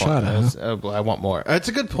pretty Rum good point. shot, huh? That's- I want more. That's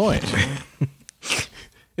a good point.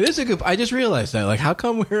 It is a good. I just realized that. Like, how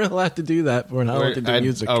come we're allowed to do that? We're not allowed to do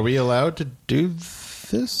music. Are we allowed to do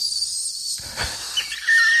this?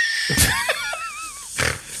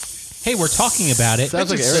 Hey, we're talking about it. Sounds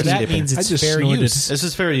like so Eric that skipping. means I it's just fair snorted. use. This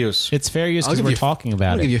is fair use. It's fair use I'll because give we're you- talking I'll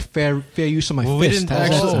about give it. you fair use of my Well, we fist. didn't How's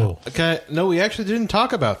that? actually. Okay, no, we actually didn't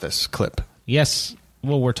talk about this clip. Yes.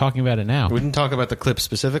 Well, we're talking about it now. We didn't talk about the clip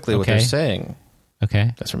specifically. What Okay. they're saying.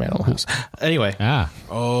 Okay. That's from Animal House. Anyway,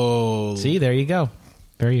 Oh, See, there you go.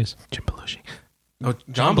 Fair use. Jim Belushi. oh,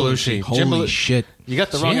 John Belushi. Holy Jim Belu- shit. You got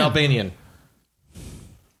the wrong Yeah. Albanian.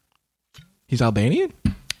 He's Albanian?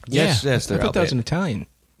 Yes, Yeah. yes, I they're thought that was an Albanian. Italian.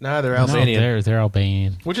 Nah, they're No, Albanian, they're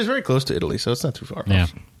Albanian. which is very close to Italy, so it's not too far. Yeah.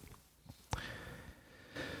 Off.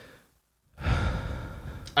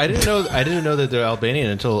 I didn't know that they're Albanian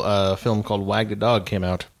until a film called Wag the Dog came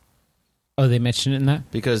out, Oh, they mentioned it in that?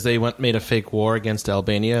 because they made a fake war against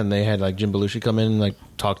Albania, and they had like Jim Belushi come in and like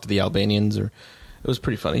talk to the Albanians. It was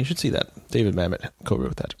pretty funny. You should see that. David Mamet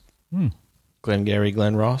co-wrote that. Glenn Gary,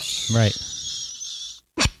 Glenn Ross. Right.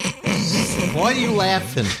 Why are you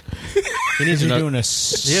laughing? You need to know. doing a...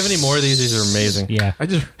 Do you have any more of these? These are amazing. Yeah.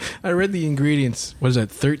 I read the ingredients. What is that?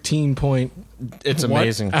 13 point. It's what?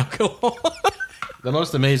 amazing. Alcohol. The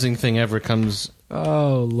most amazing thing ever comes.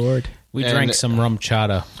 Oh Lord. We And- drank some rum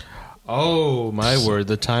chata. Oh my word!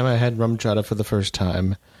 The time I had rum chata for the first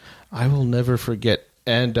time, I will never forget,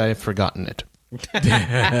 and I have forgotten it.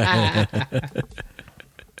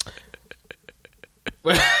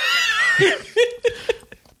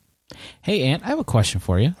 Hey, Ant, I have a question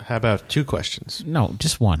for you. How about 2 questions? No,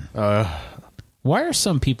 just one. Why are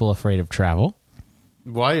some people afraid of travel?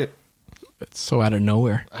 Why? It's so out of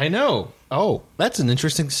nowhere. I know. Oh, that's an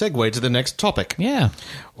interesting segue to the next topic. Yeah.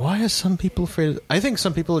 Why are some people afraid? I think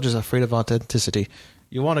some people are just afraid of authenticity.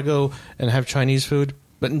 You want to go and have Chinese food,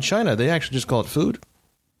 but in China they actually just call it food.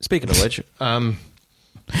 Speaking of which, I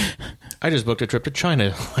just booked a trip to China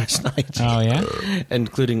last night. Oh, yeah?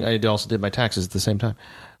 Including, I also did my taxes at the same time.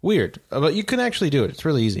 Weird, but you can actually do it. It's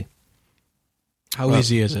really easy. How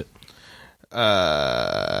easy is it?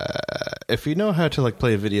 If you know how to like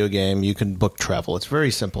play a video game, you can book travel. It's very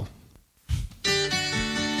simple.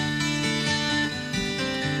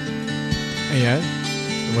 Yeah.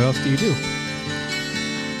 What else do you do?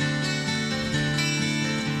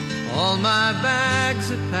 All my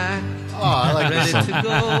bags are packed, Oh, I like ready this. to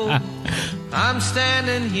go. I'm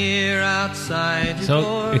standing here outside your So,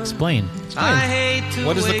 door. explain. I hate to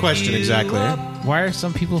What is the wake question you exactly? up Why are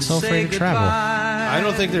some people so to afraid say of travel? goodbye. I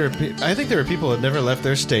don't think I think there are people who have never left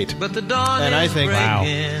their state. But the dawn And I is think- Wow.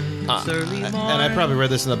 breaking. It's early And morning. I probably read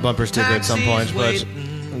this in the bumper sticker at some point, but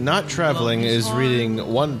not traveling is reading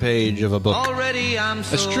one page of a book. Already I'm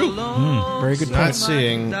That's so true. alone. Very good Not point.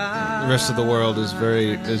 seeing the rest of the world is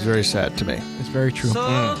very sad to me. It's very true.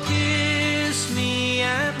 So kiss me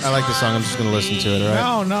and I like the song. I'm just going to listen to it.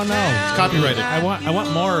 All right. No. It's copyrighted. I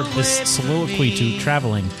want more of this soliloquy to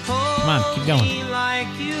traveling. Come on, keep going. like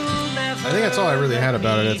you never I think that's all I really had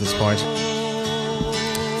about it at this point.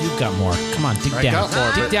 You've got more. Come on, dig I down. got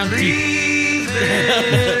more, dig but- down deep.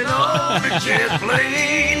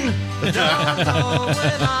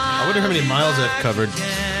 I wonder how many miles I've covered.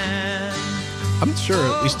 I'm sure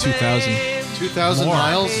at least 2,000. 2,000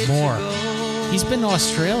 miles? More. He's been to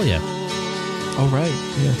Australia. Oh, right.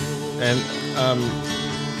 Yeah.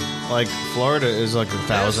 And like Florida is like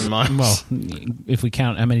 1,000 miles. Well, if we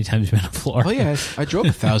count how many times you've been to Florida. Oh, yeah. I drove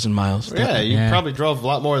 1,000 miles. yeah, you Yeah. probably drove a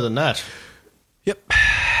lot more than that Yep.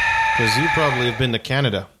 because you probably have been to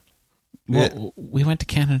Canada. Well, we went to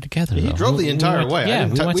Canada together. He though. drove the We entire went- way. I Yeah,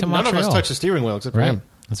 didn't we tou- went to none of us Montreal. touched the steering wheel except for Right. him.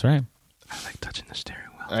 That's right. I like touching the steering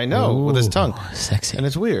wheel. I know, with his tongue. Sexy. And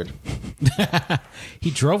it's weird.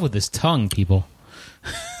 He drove with his tongue, people.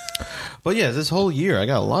 But yeah, this whole year I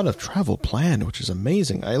got a lot of travel planned, which is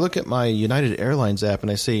amazing. I look at my United Airlines app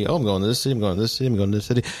and I see, oh, I'm going to this city, I'm going to this city, I'm going to this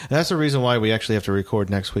city. And that's the reason why we actually have to record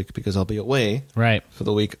next week, because I'll be away Right. for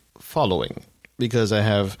the week following, because I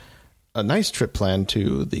have a nice trip planned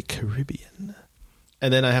to the Caribbean.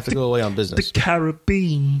 And then I have to go away on business.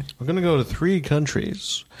 Caribbean. We're going to go to 3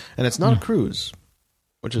 countries, and it's not a cruise,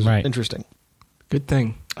 which is Right. interesting. Good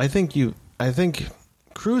thing. I think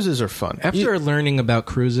cruises are fun. After learning about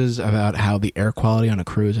cruises, about how the air quality on a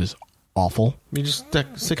cruise is awful, you just stick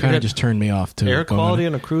your kind of head. just turned me off to Air going on quality it.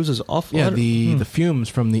 on a cruise is awful. Yeah, the fumes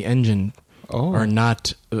from the engine Oh. are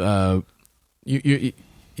not.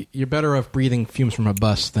 You're better off breathing fumes from a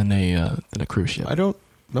bus than a cruise ship. I don't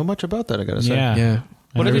know much about that. I gotta say. Yeah. Yeah.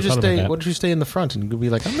 What if never you just thought about stay? that. What if you stay in the front and be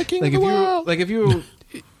like, I'm the king Like of if the world?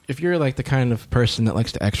 if you're like the kind of person that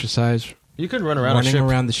likes to exercise, You could run around a running ship.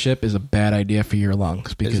 around the ship is a bad idea for your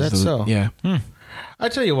lungs. Because that so? Yeah. I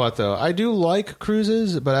tell you what, though, I do like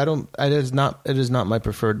cruises, but I don't. It is not my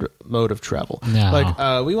preferred mode of travel. No.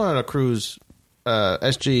 Like we went on a cruise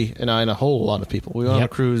SG and I and a whole lot of people. We went on a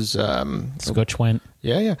cruise. Scotch went.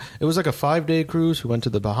 Yeah. It was like a 5-day cruise. We went to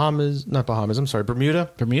the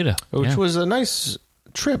Bermuda. Bermuda. Which was a nice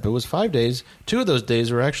trip. It was 5 days. 2 of those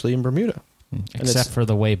days were actually in Bermuda. Except for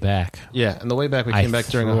the way back. Yeah, and the way back we came back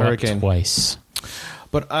during a hurricane. Twice.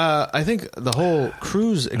 But I think the whole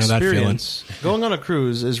cruise experience, going on a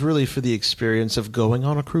cruise, is really for the experience of going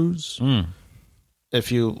on a cruise. Mm.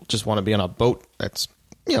 If you just want to be on a boat, that's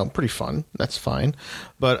pretty fun. That's fine.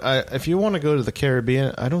 But if you want to go to the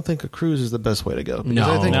Caribbean, I don't think a cruise is the best way to go.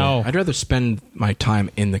 No. I'd rather spend my time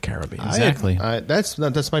in the Caribbean. Exactly.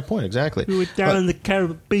 That's my point. Exactly. We were down in the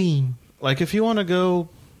Caribbean. Like if you want to go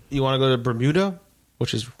to Bermuda,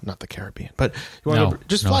 which is not the Caribbean, but you want to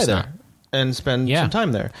just fly there. Not. And spend some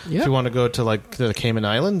time there. Yeah. If you want to go to like the Cayman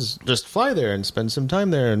Islands, just fly there and spend some time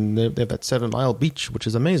there. And they have that 7-mile beach, which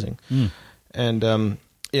is amazing. Mm.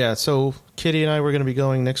 And so Kitty and I were going to be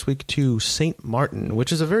going next week to St. Martin,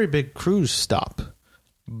 which is a very big cruise stop.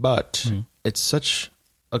 But it's such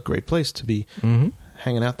a great place to be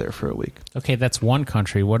hanging out there for a week. Okay, that's one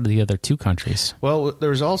country. What are the other 2 countries? Well,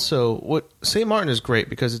 there's also St. Martin is great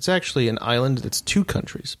because it's actually an island that's 2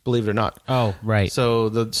 countries, believe it or not. Oh, right. So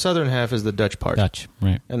the southern half is the Dutch part.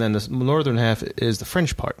 Right. And then the northern half is the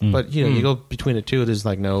French part. But, you go between the two, there's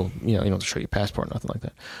like no, you don't have to show your passport, nothing like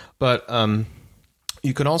that. But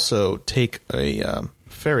you can also take a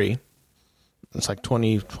ferry. It's like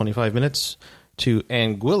 20, 25 minutes to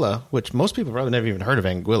Anguilla, which most people probably never even heard of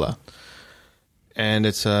Anguilla. And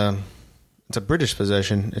it's a British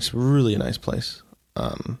possession. It's really a nice place.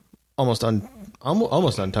 Almost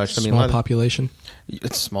untouched. Small population.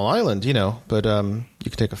 It's a small island, but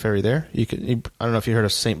you can take a ferry there. I don't know if you heard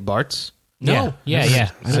of St. Bart's. No. Yeah.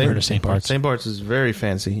 I've heard of St. Bart's. St. Bart's is very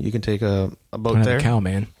fancy. You can take a boat Don't there. have a cow,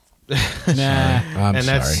 man. Nah. I'm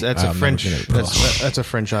sorry. That's a French. That's a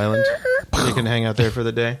French island. You can hang out there for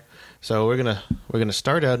the day. So we're gonna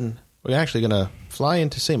start out, and we're actually gonna fly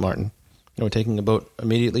into St. Martin. We're taking a boat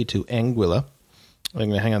immediately to Anguilla. We're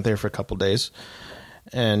going to hang out there for a couple days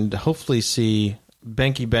and hopefully see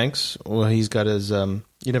Banky Banks. Well, he's got his... you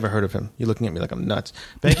never heard of him. You're looking at me like I'm nuts.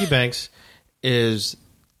 Banky Banks is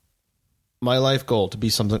my life goal, to be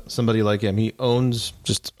somebody like him. He owns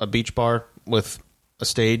just a beach bar with a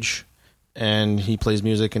stage, and he plays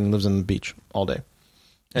music and lives on the beach all day.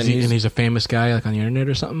 And he's a famous guy, like on the internet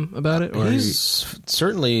or something about it? Or he's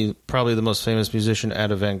certainly probably the most famous musician out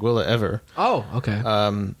of Anguilla ever. Oh, okay.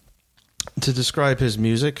 To describe his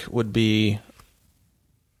music would be...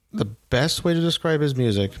 The best way to describe his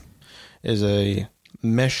music is a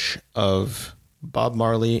mesh of Bob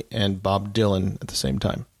Marley and Bob Dylan at the same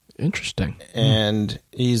time. Interesting. And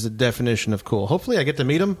he's the definition of cool. Hopefully I get to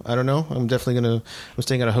meet him. I don't know. I'm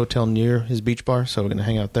staying at a hotel near his beach bar, so we're going to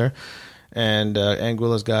hang out there. And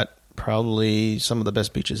Anguilla's got probably some of the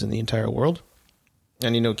best beaches in the entire world.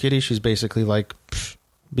 And Kitty, she's basically like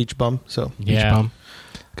beach bum. So beach bum.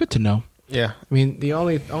 Good to know. Yeah. I mean,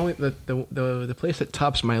 the place that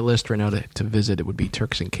tops my list right now to visit, it would be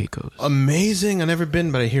Turks and Caicos. Amazing. I've never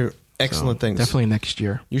been, but I hear excellent things. Definitely next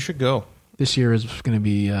year. You should go. This year is going to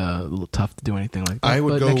be a little tough to do anything like that.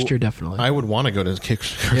 But next year, definitely. I would want to go to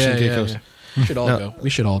Turks and Caicos. Yeah. We should all go. We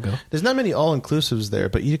should all go. There's not many all-inclusives there,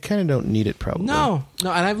 but you kind of don't need it, probably. No. And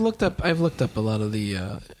I've looked up a lot of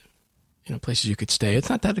the places you could stay. It's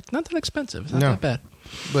not that expensive. It's not that bad.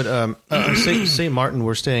 But St. Martin,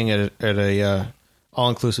 we're staying at a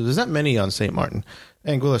all-inclusive. There's not many on St. Martin.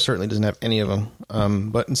 Anguilla certainly doesn't have any of them.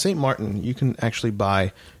 But in St. Martin, you can actually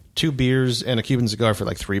buy 2 beers and a Cuban cigar for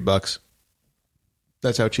like $3.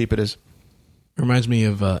 That's how cheap it is. Reminds me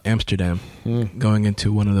of Amsterdam, going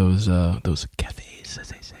into one of those cafes, as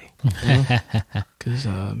they say. Because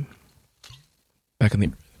back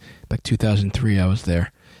 2003, I was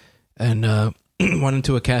there, and went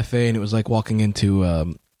into a cafe, and it was like walking into a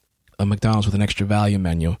McDonald's with an extra value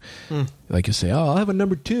menu. Like you say, I'll have a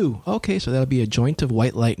number 2. Okay, so that'll be a joint of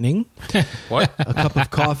White Lightning, what? A cup of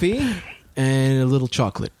coffee, and a little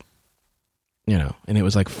chocolate. And it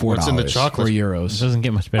was like $4. What's in the chocolate? €4. It doesn't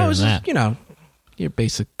get much better than that. Just, your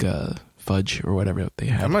basic fudge or whatever they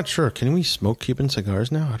have. I'm not sure. Can we smoke Cuban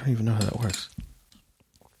cigars now? I don't even know how that works.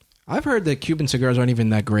 I've heard that Cuban cigars aren't even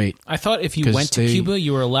that great. I thought if you went to Cuba,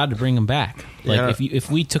 you were allowed to bring them back. Like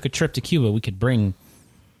if we took a trip to Cuba, we could bring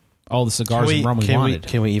all the cigars and rum we wanted.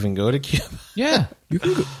 Can we even go to Cuba? Yeah, you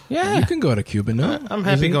can go. Yeah, you can go to Cuba. No, I'm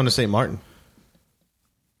happy going to St. Martin.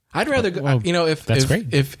 I'd rather go.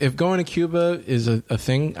 If going to Cuba is a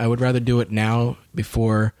thing, I would rather do it now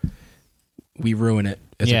before we ruin it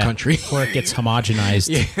as a country. Where it gets homogenized.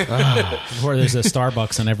 Where there's a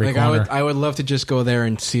Starbucks on every corner. I would love to just go there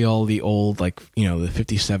and see all the old, the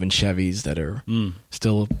 57 Chevys that are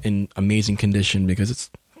still in amazing condition because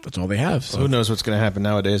that's all they have. So who knows what's going to happen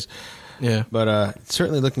nowadays? Yeah, but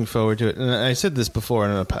certainly looking forward to it. And I said this before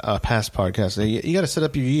in a past podcast. You got to set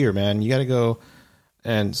up your year, man. You got to go,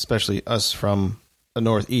 and especially us from the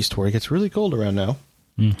Northeast, where it gets really cold around now.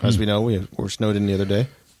 Mm-hmm. As we know, we were snowed in the other day.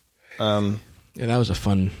 Yeah, that was a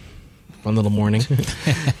fun little morning.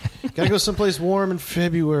 Got to go someplace warm in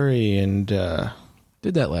February, and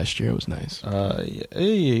did that last year. It was nice.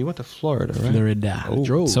 Hey, you went to Florida, right? Florida.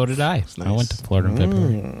 Oh. So did I. Nice. I went to Florida in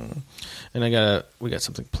February. And we got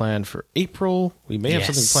something planned for April. We may have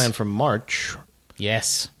something planned for March.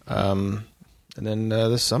 Yes. And then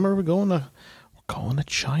this summer we're going to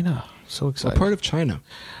China. So excited. What part of China?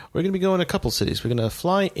 We're going to be going to a couple cities. We're going to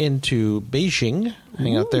fly into Beijing,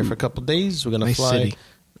 hang out there for a couple days. We're going to fly. City.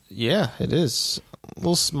 Yeah, it is. A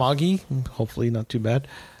little smoggy. Hopefully not too bad.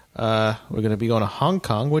 We're going to be going to Hong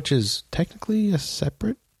Kong, which is technically a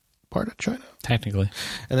separate part of China. Technically.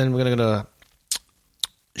 And then we're going to go to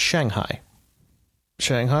Shanghai,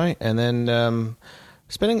 and then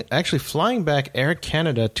flying back Air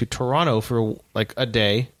Canada to Toronto for like a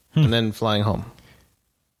day, and then flying home.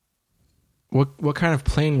 What kind of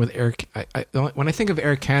plane with Air? When I think of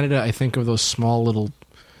Air Canada, I think of those small little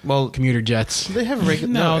commuter jets. They have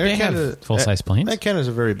regular. No, Air they Canada, have full-size planes. Air Canada is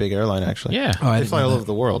a very big airline, actually. Yeah, they fly all over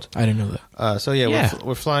the world. I didn't know that.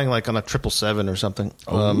 We're flying like on a 777 or something.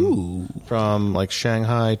 From like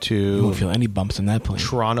Shanghai to. You won't feel any bumps in that plane.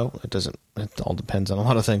 Toronto. It all depends on a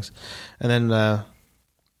lot of things. And then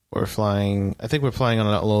we're flying. I think we're flying on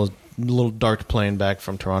a little dart plane back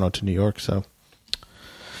from Toronto to New York. So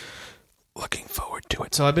looking forward to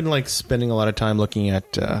it. So I've been like spending a lot of time looking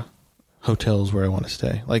at hotels where I want to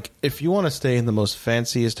stay. Like if you want to stay in the most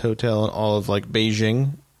fanciest hotel in all of like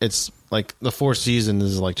Beijing, it's like the Four Seasons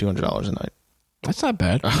is like $200 a night. That's not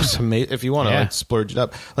bad. It's amazing. If you want to like splurge it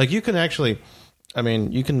up, like you can actually,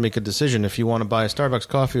 you can make a decision if you want to buy a Starbucks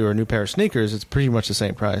coffee or a new pair of sneakers. It's pretty much the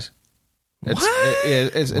same price.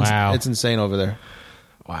 It's insane over there.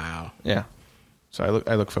 Wow. Yeah. So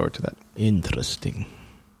I look forward to that. Interesting.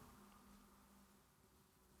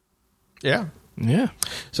 Yeah. Yeah.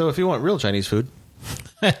 So if you want real Chinese food,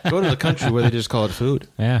 go to the country where they just call it food.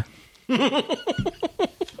 Yeah.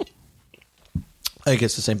 I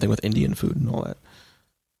guess the same thing with Indian food and all that.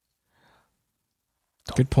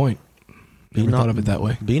 Good point. Never thought of it that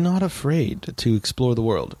way. Be not afraid to explore the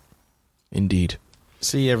world. Indeed.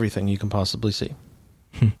 See everything you can possibly see.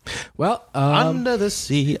 Well, under the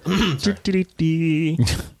sea. Well,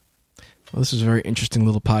 this is a very interesting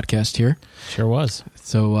little podcast here. Sure was.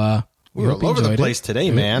 So we were all over the place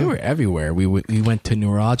today, man. We were everywhere. We went to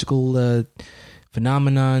neurological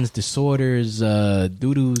phenomenons, disorders,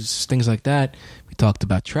 doo-doos, things like that. We talked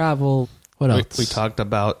about travel. What else? We talked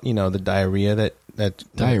about the diarrhea that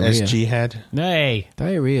Diarrhea. SG had. Hey.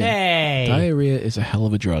 Diarrhea. Hey. Diarrhea is a hell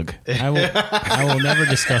of a drug. I will never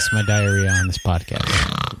discuss my diarrhea on this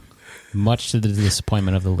podcast. Much to the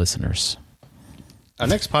disappointment of the listeners. Our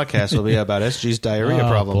next podcast will be about SG's diarrhea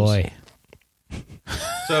problems. Oh, boy.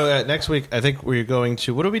 So next week, I think we're going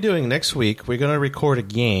to... What are we doing next week? We're going to record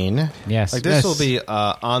again. Yes. Like this will be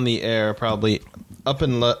on the air probably up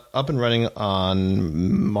and running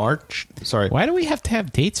on March. Sorry. Why do we have to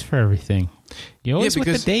have dates for everything? You always with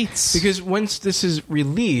the dates. Because once this is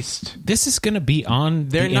released... This is going to be on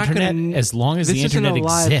the internet as long as the internet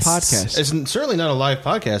exists. This isn't a live podcast. It's certainly not a live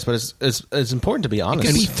podcast, but it's important to be honest.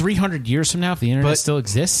 It could be 300 years from now if the internet still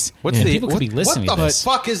exists. People could be listening to this.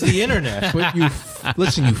 What the fuck is the internet?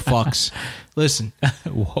 Listen, you fucks. Listen.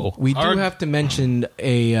 Whoa. We do have to mention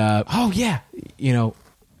a... a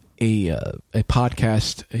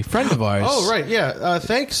podcast, a friend of ours. Oh, right, yeah.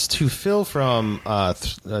 Thanks to Phil from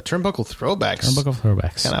Turnbuckle Throwbacks. Turnbuckle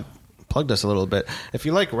Throwbacks. Kind of plugged us a little bit. If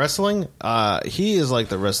you like wrestling, he is like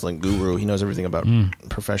the wrestling guru. He knows everything about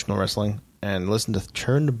professional wrestling. And listen to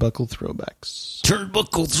Turnbuckle Throwbacks.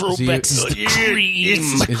 Turnbuckle Throwbacks is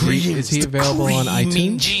the cream. Is he available on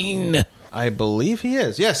iTunes? Gene. I believe he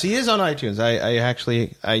is. Yes, he is on iTunes.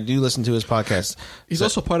 I do listen to his podcast. He's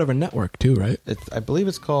also part of a network too, right? I believe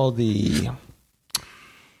it's called the...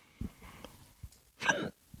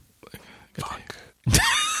 Fuck.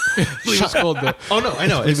 It's called the... Oh, no, I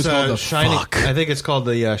know. It's called the Shining... Fuck. I think it's called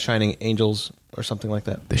the Shining Angels or something like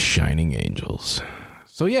that. The Shining Angels.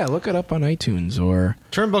 So yeah, look it up on iTunes or...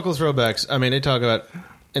 Turnbuckle Throwbacks. I mean, they talk about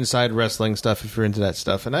inside wrestling stuff if you're into that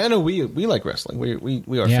stuff. And I know we like wrestling.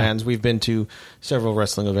 We are fans. We've been to several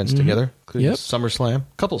wrestling events together, including SummerSlam, a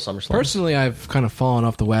couple SummerSlams. Personally, I've kind of fallen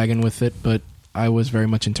off the wagon with it, but I was very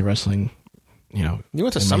much into wrestling. You know, you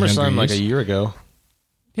went to in my younger SummerSlam like years. a year ago.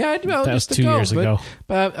 Yeah, That was 2 years ago.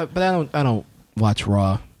 But I don't watch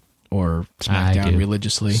Raw or SmackDown do.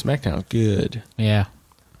 religiously. SmackDown, good. Yeah.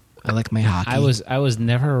 I like my hockey. I was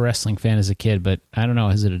never a wrestling fan as a kid, but I don't know.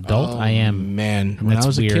 As an adult, I am. Man, when That's I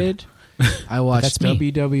was weird. a kid, I watched That's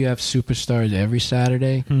me. WWF Superstars every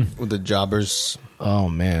Saturday. With the jobbers. Oh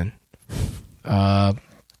man, I'll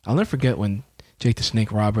never forget when Jake the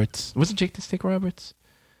Snake Roberts. Was it Jake the Snake Roberts?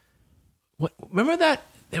 What? Remember that?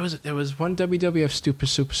 There was one WWF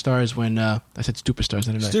Superstars when I said Superstars.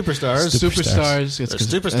 I don't know. Superstars. Superstars. The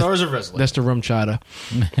Superstars of wrestling. That's the rum chata.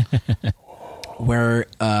 Where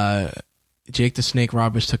Jake the Snake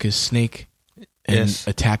Roberts took his snake and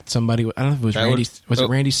attacked somebody. I don't know if it was Randy. Was it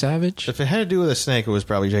Randy Savage? If it had to do with a snake, it was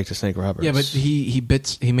probably Jake the Snake Roberts. Yeah, but he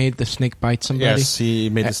made the snake bite somebody. Yes, he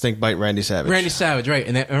made the snake bite Randy Savage. Randy Savage, right?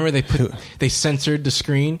 And remember they censored the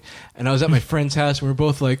screen, and I was at my friend's house, and we were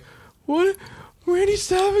both like, "What? Randy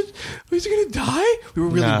Savage? Was he gonna die?" We were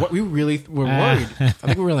really were worried. I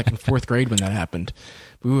think we were like in 4th grade when that happened.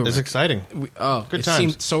 It's exciting. Good Good it times.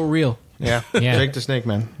 seemed so real. Yeah, Yeah. Jake the Snake,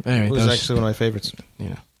 man. Anyway, it was that was- actually one of my favorites.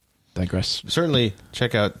 Yeah, digress. Certainly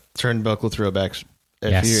check out Turnbuckle Throwbacks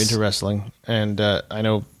if Yes. you're into wrestling, and I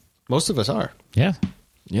know most of us are. Yeah.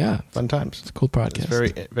 Yeah, Fun times. it's a cool podcast. It's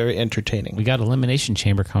very, very entertaining. We got Elimination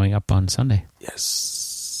Chamber coming up on Sunday. Yes.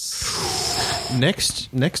 Next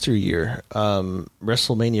year,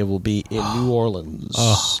 WrestleMania will be in New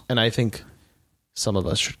Orleans, and I think some of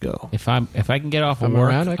us should go. If I can get off of I'm work,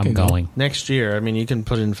 around, I I'm can go. going. Next year, I mean, you can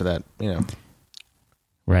put in for that, you know.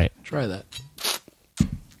 Right. Try that.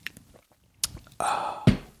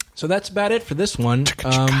 So that's about it for this one.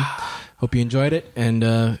 Hope you enjoyed it, and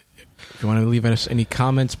if you want to leave us any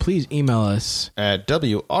comments, please email us. At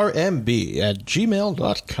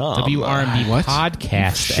WRMB@gmail.com. WRMB What?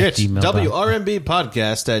 podcast Shit. at gmail. WRMB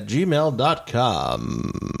podcast at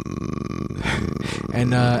gmail.com.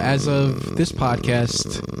 And as of this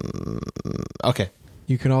podcast, Okay.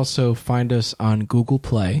 you can also find us on Google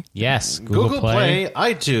Play Yes. Google Play,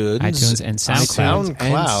 iTunes, and SoundCloud.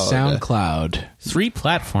 and SoundCloud. 3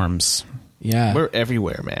 platforms. Yeah, We're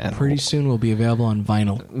everywhere, man. pretty soon we'll be available on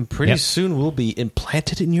vinyl. Pretty Yep. soon we'll be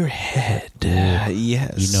implanted in your head.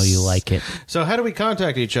 Yes. You know you like it. So how do we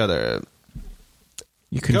contact each other?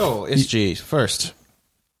 You can Go, SG, first.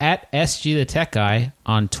 At SG the Tech Guy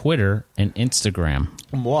on Twitter and Instagram.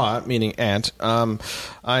 Moi, meaning Ant. I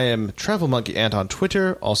am Travel Monkey Ant on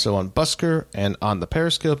Twitter, also on Busker, and on the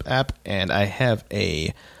Periscope app, and I have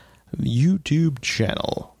a YouTube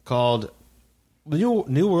channel called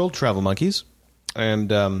New World Travel Monkeys, and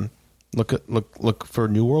look for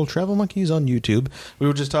New World Travel Monkeys on YouTube. We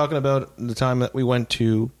were just talking about the time that we went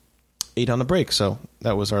to 8 on the Break, so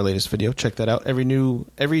that was our latest video. Check that out.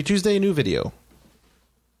 Every Tuesday, a new video.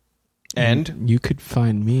 And you could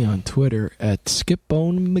find me on Twitter at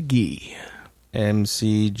Skipbone McGee.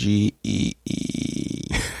 MCGEE.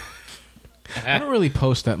 I don't really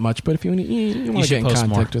post that much, but if you want to should get in post contact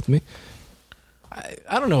more. with me,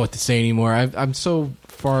 I don't know what to say anymore. I'm so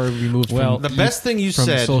far removed Well, from The best thing you from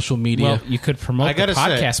said. social media. Well, you could promote I the gotta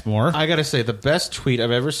podcast say, more. I gotta say, the best tweet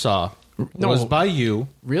I've ever saw was by you.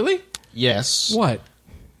 Really? Yes. What?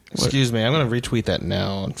 Excuse me. I'm going to retweet that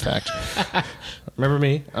now. In fact, remember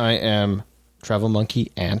me? I am Travel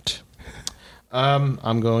Monkey Ant.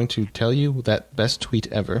 I'm going to tell you that best tweet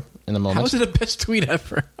ever in a moment. How is it the best tweet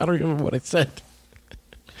ever? I don't remember what I said.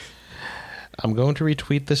 I'm going to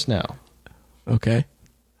retweet this now. Okay.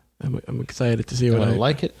 I'm excited to see I'm what going I to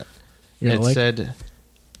like it. You're It gonna like? said,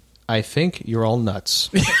 "I think you're all nuts."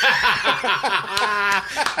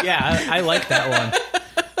 Yeah, I like that one.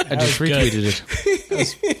 I just retweeted it.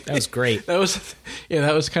 That was great. That was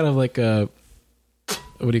kind of like a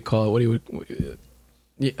what do you call it?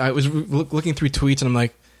 Yeah, I was looking through tweets and I'm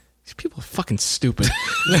like, these people are fucking stupid.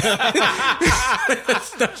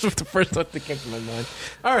 That's the first thought that came to my mind.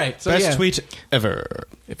 All right, so Best yeah. tweet ever.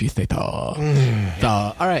 If you say All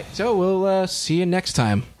right, so we'll see you next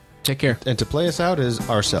time. Take care. And to play us out is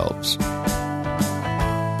ourselves.